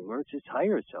self anymore. It's its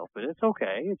higher self, but it's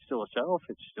okay. It's still a self.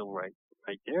 It's still right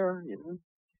there,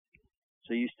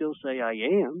 So you still say, I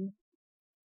am,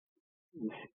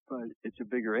 but it's a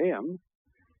bigger am.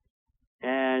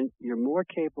 And you're more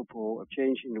capable of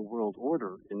changing the world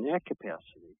order in that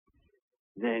capacity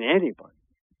than anybody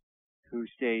who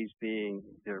stays being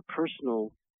their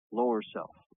personal lower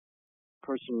self,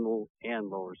 personal and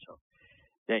lower self.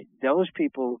 Those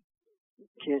people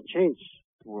can't change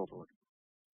the world order.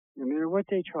 No matter what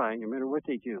they try, no matter what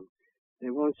they do, they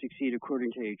won't succeed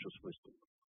according to ageless wisdom.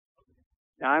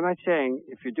 Now, I'm not saying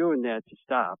if you're doing that to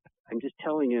stop. I'm just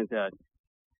telling you that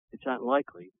it's not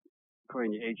likely,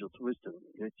 according to ageless wisdom,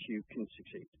 that you can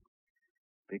succeed.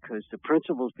 Because the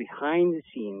principles behind the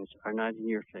scenes are not in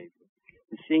your favor.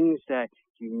 The things that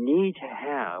you need to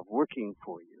have working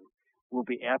for you will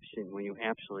be absent when you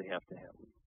absolutely have to have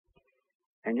them.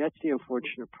 And that's the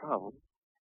unfortunate problem.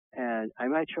 And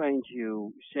I'm not trying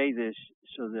to say this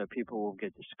so that people will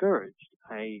get discouraged.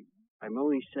 I'm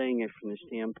only saying it from the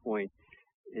standpoint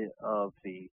of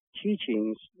the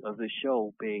teachings of the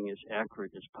show being as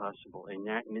accurate as possible and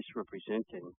not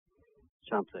misrepresenting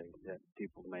something that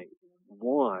people may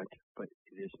want, but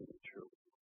it isn't true.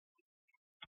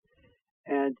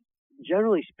 And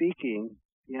generally speaking,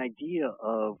 the idea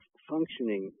of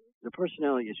functioning, the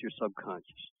personality is your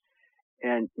subconscious.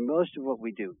 And most of what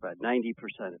we do, about 90%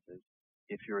 of it,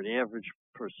 if you're an average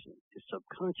person, is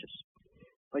subconscious.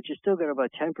 But you still got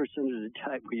about 10% of the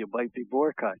time where you might be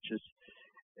more conscious,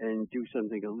 and do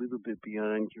something a little bit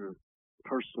beyond your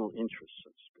personal interests, so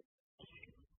to speak.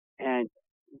 And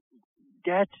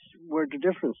that's where the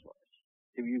difference lies.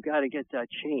 If you got to get that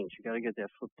change, you got to get that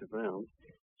flipped around,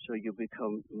 so you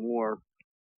become more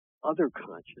other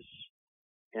conscious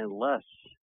and less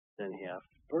than half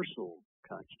personal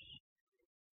conscious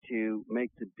to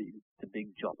make the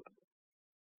big jump.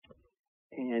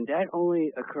 And that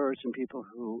only occurs in people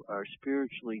who are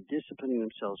spiritually disciplining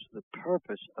themselves for the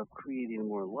purpose of creating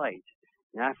more light,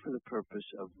 not for the purpose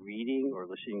of reading or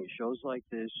listening to shows like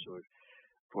this or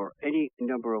for any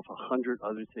number of 100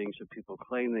 other things that people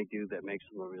claim they do that makes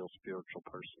them a real spiritual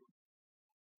person.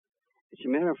 As a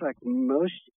matter of fact,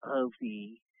 most of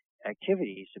the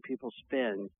activities that people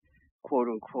spend, quote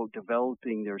unquote,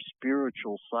 developing their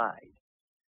spiritual side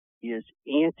is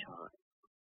anti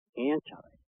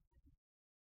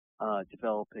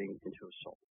developing into a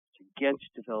soul. It's against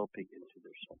developing into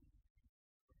their soul.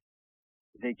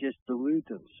 They just delude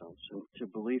themselves into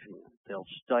believing it. They'll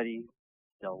study,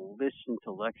 they'll listen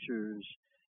to lectures,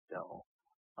 they'll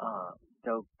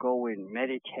go and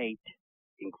meditate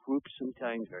in groups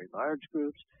sometimes, very large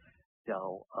groups.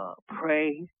 They'll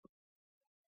pray,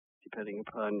 depending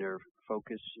upon their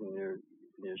focus and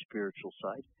their spiritual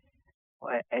side.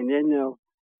 And then they'll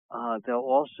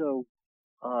also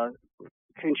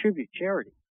contribute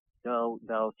charity.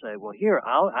 They'll say, well, here,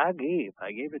 I gave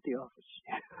at the office.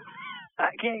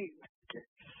 I gave. Okay.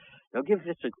 They'll give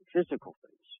physical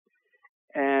things.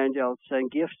 And they'll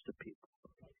send gifts to people.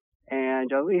 And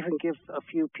they'll even give a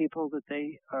few people that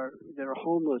are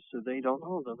homeless or they don't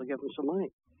know, they'll give them some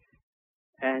money.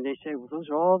 And they say, well, those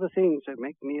are all the things that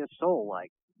make me a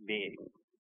soul-like being.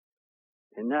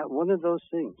 And not one of those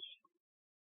things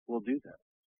will do that.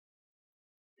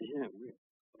 Isn't it weird?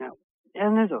 Now,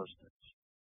 none of those things.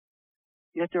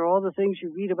 Yet they're all the things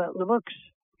you read about in the books.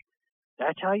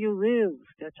 That's how you live.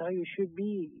 That's how you should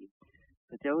be.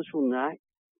 But those will not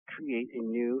create a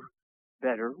new,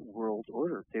 better world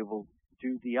order. They will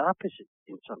do the opposite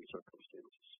in some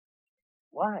circumstances.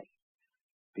 Why?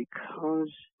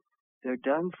 Because they're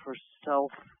done for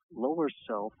self, lower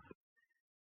self,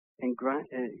 and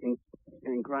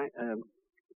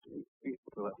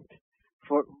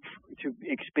to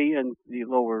expand the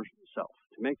lower self,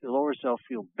 to make the lower self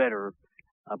feel better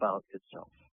about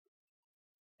itself.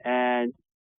 And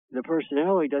the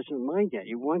personality doesn't mind that.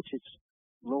 It wants its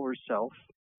lower self,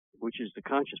 which is the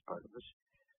conscious part of us,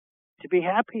 to be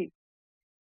happy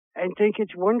and think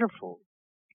it's wonderful.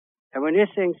 And when it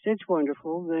thinks it's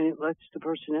wonderful, then it lets the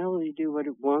personality do what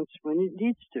it wants when it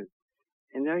needs to.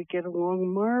 And they get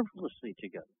along marvelously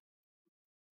together.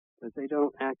 But they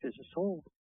don't act as a soul.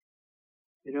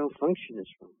 They don't function as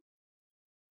one.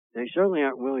 They certainly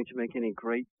aren't willing to make any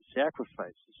great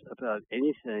sacrifices about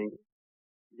anything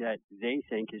that they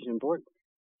think is important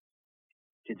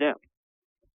to them.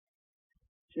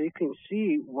 So you can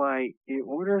see why, in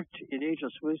order to, in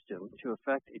ageless wisdom to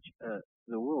affect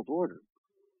the world order,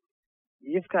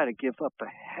 you've got to give up a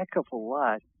heck of a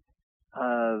lot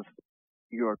of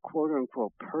your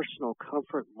quote-unquote personal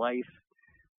comfort, life,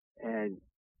 and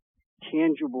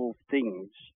tangible things.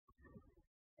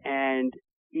 And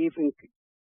even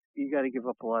you got to give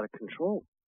up a lot of control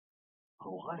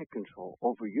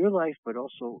over your life, but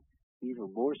also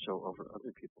even more so over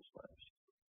other people's lives.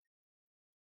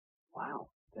 Wow,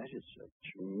 that is a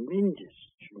tremendous,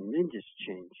 tremendous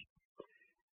change.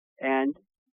 And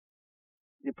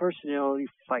the personality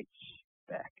fights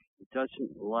back. It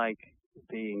doesn't like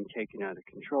being taken out of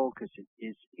control because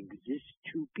it exists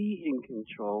to be in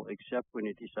control, except when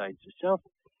it decides itself,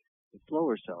 its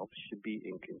lower self should be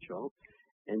in control.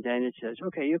 And then it says,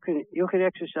 okay, you can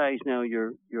exercise now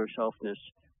your selfness.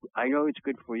 I know it's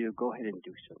good for you. Go ahead and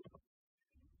do something.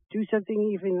 Do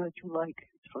something even that you like.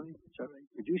 It's fine. It's all right.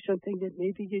 Or do something that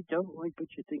maybe you don't like, but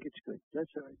you think it's good. That's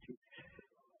all right too.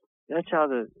 That's how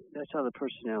the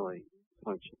personality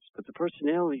functions. But the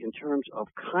personality, in terms of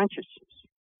consciousness,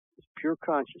 is pure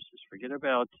consciousness. Forget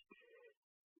about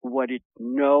what it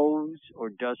knows or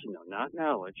doesn't know. Not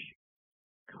knowledge.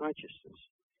 Consciousness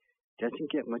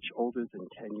doesn't get much older than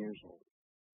 10 years old.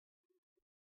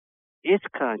 It's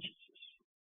consciousness.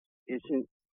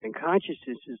 And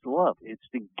consciousness is love. It's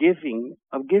the giving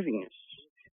of givingness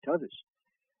to others.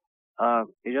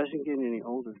 It doesn't get any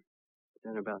older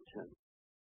than about 10.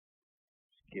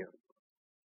 Scary.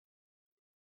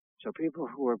 So people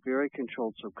who are very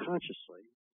controlled subconsciously,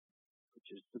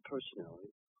 which is the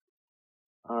personality,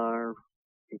 are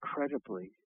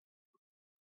incredibly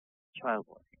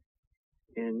childlike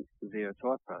in their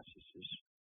thought processes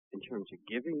in terms of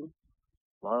giving,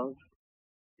 love,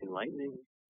 enlightening,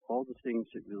 all the things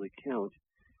that really count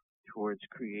towards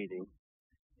creating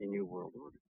a new world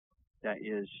order that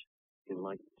is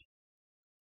enlightened.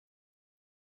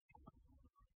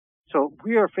 So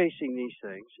we are facing these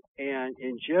things, and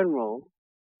in general,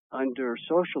 under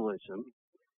socialism,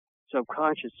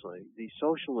 subconsciously, the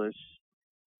socialists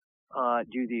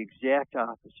do the exact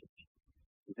opposite.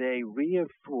 They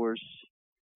reinforce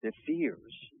the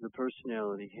fears the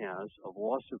personality has of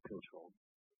loss of control,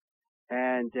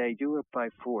 and they do it by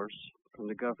force from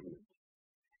the government.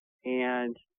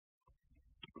 And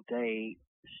they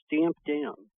stamp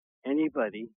down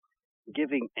anybody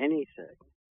giving anything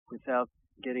without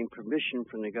getting permission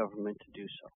from the government to do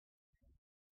so.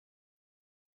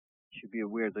 You should be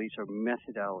aware these are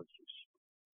methodologies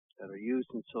that are used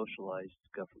in socialized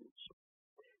governments.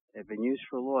 They've been used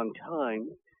for a long time,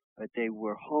 but they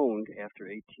were honed after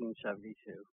 1872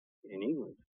 in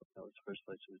England. That was the first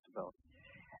place it was developed.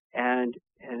 And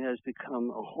has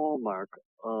become a hallmark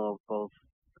of both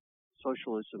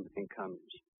socialism and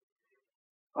communism.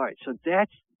 All right, so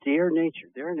that's their nature.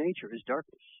 Their nature is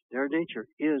darkness. Their nature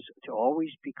is to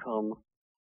always become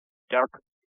darker.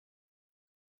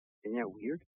 Isn't that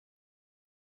weird?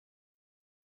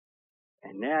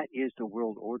 And that is the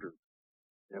world order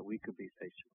that we could be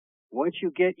facing. Once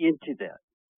you get into that,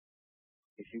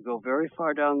 if you go very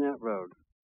far down that road,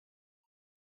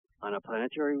 on a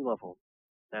planetary level,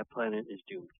 that planet is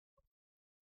doomed.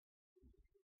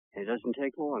 And it doesn't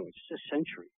take long. It's just a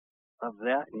century of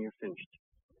that and you're finished.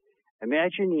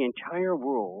 Imagine the entire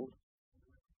world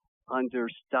under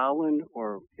Stalin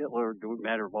or Hitler, don't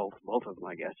matter, both of them,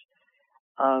 I guess,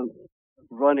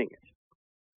 running it.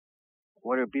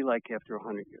 What it would be like after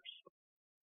 100 years.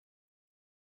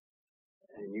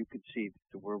 And you could see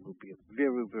that the world would be a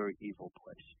very, very evil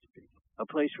place to be. A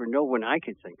place where no one I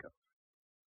could think of,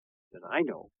 that I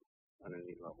know on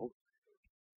any level,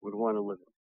 would want to live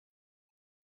in.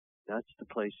 That's the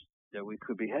place that we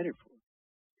could be headed for.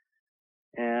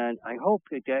 And I hope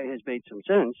that that has made some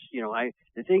sense. You know,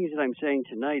 the things that I'm saying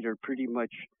tonight are pretty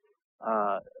much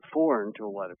foreign to a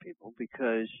lot of people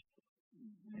because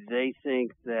they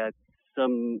think that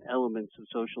some elements of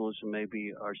socialism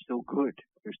maybe are still good.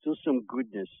 There's still some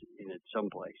goodness in it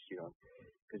someplace, you know.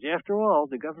 Because after all,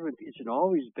 the government isn't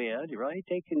always bad, right?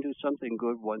 They can do something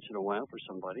good once in a while for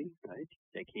somebody, right?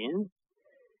 They can.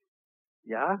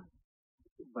 Yeah,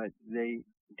 but they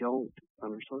don't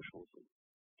under socialism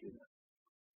do that.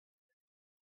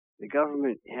 The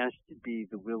government has to be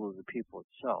the will of the people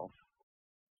itself,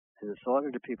 and the thought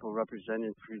of the people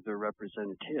represented through their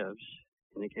representatives,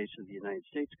 in the case of the United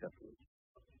States government.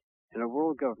 And a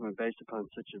world government based upon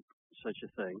such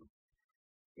a thing,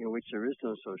 in which there is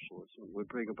no socialism, would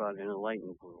bring about an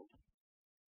enlightened world.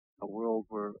 A world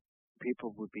where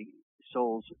people would be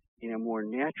souls in a more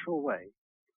natural way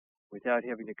without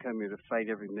having to come here to fight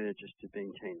every minute just to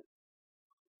maintain it.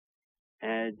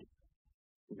 And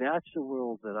that's the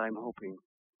world that I'm hoping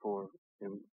for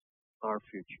in our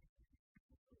future.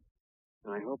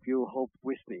 And I hope you'll hope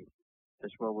with me,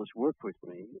 as well as work with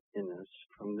me in this,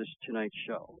 from this tonight's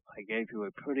show. I gave you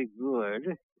a pretty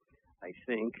good, I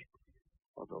think,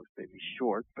 although it's maybe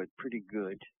short, but pretty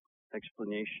good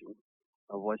explanation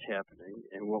of what's happening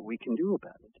and what we can do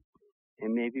about it.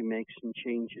 And maybe make some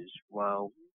changes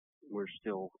while we're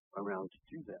still around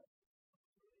to do that.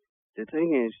 The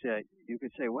thing is that you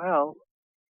could say, well,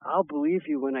 I'll believe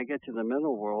you when I get to the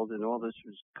mental world and all this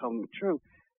has come true.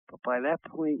 But by that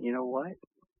point, you know what?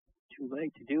 Too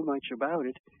late to do much about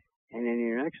it. And in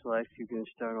your next life, you can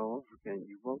start all over again.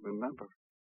 You won't remember.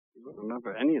 You won't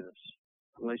remember any of this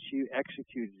unless you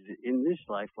executed it in this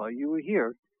life while you were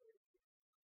here.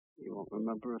 You won't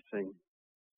remember a thing.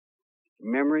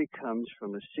 Memory comes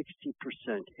from a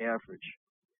 60% average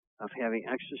of having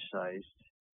exercised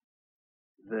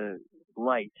the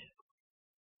light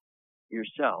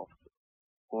yourself,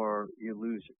 or you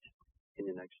lose it in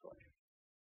the next life.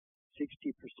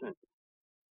 60%.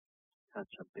 That's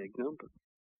a big number.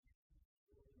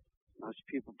 Most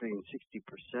people being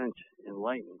 60%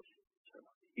 enlightened. It's a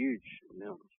huge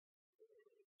amount.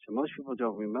 So most people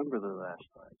don't remember their last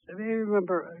lives. They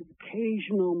remember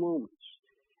occasional moments.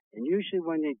 And usually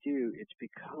when they do, it's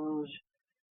because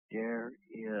there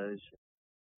is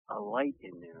a light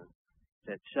in there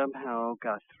that somehow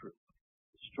got through.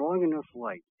 Strong enough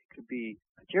light. It could be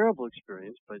a terrible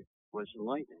experience, but it was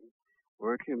enlightening.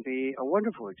 Or it can be a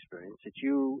wonderful experience that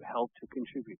you helped to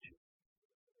contribute to.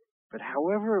 But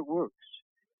however it works,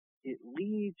 it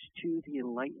leads to the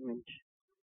enlightenment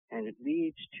and it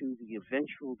leads to the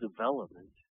eventual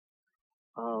development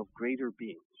of greater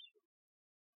beings.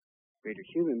 Greater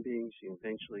human beings and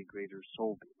eventually greater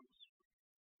soul beings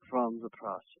from the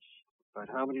process. But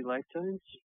how many lifetimes?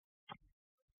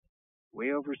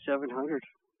 Way over 700.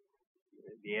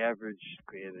 the average,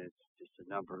 and it's just a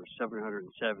number, 770.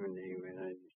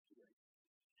 And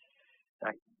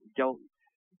I don't.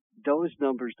 Those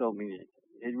numbers don't mean anything.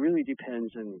 It really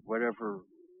depends on whatever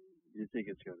you think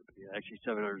it's going to be. Actually,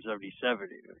 777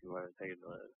 if you want to take it.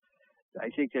 I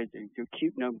think that they're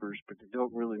cute numbers, but they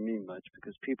don't really mean much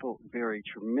because people vary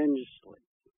tremendously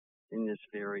in this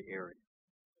very area.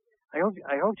 I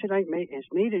hope tonight has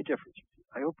made a difference.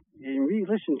 I hope you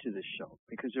re-listen to this show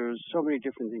because there's so many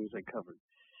different things I covered,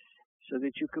 so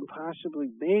that you can possibly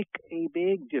make a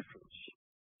big difference.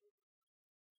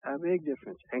 A big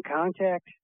difference. And contact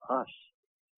us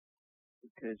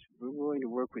because we're willing to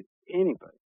work with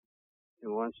anybody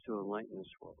who wants to enlighten this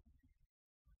world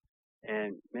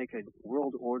and make a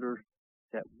world order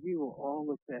that we will all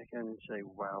look back on and say,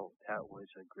 wow, that was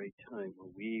a great time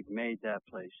when we made that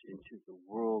place into the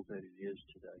world that it is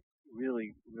today.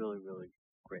 Really, really, really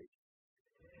great.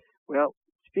 Well,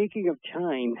 speaking of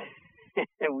time,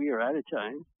 we are out of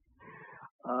time.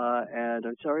 And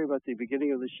I'm sorry about the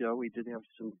beginning of the show. We did have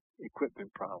some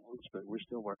equipment problems, but we're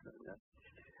still working on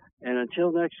that. And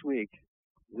until next week,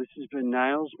 this has been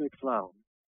Niles MacFlouer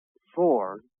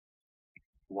for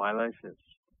Why Life Is.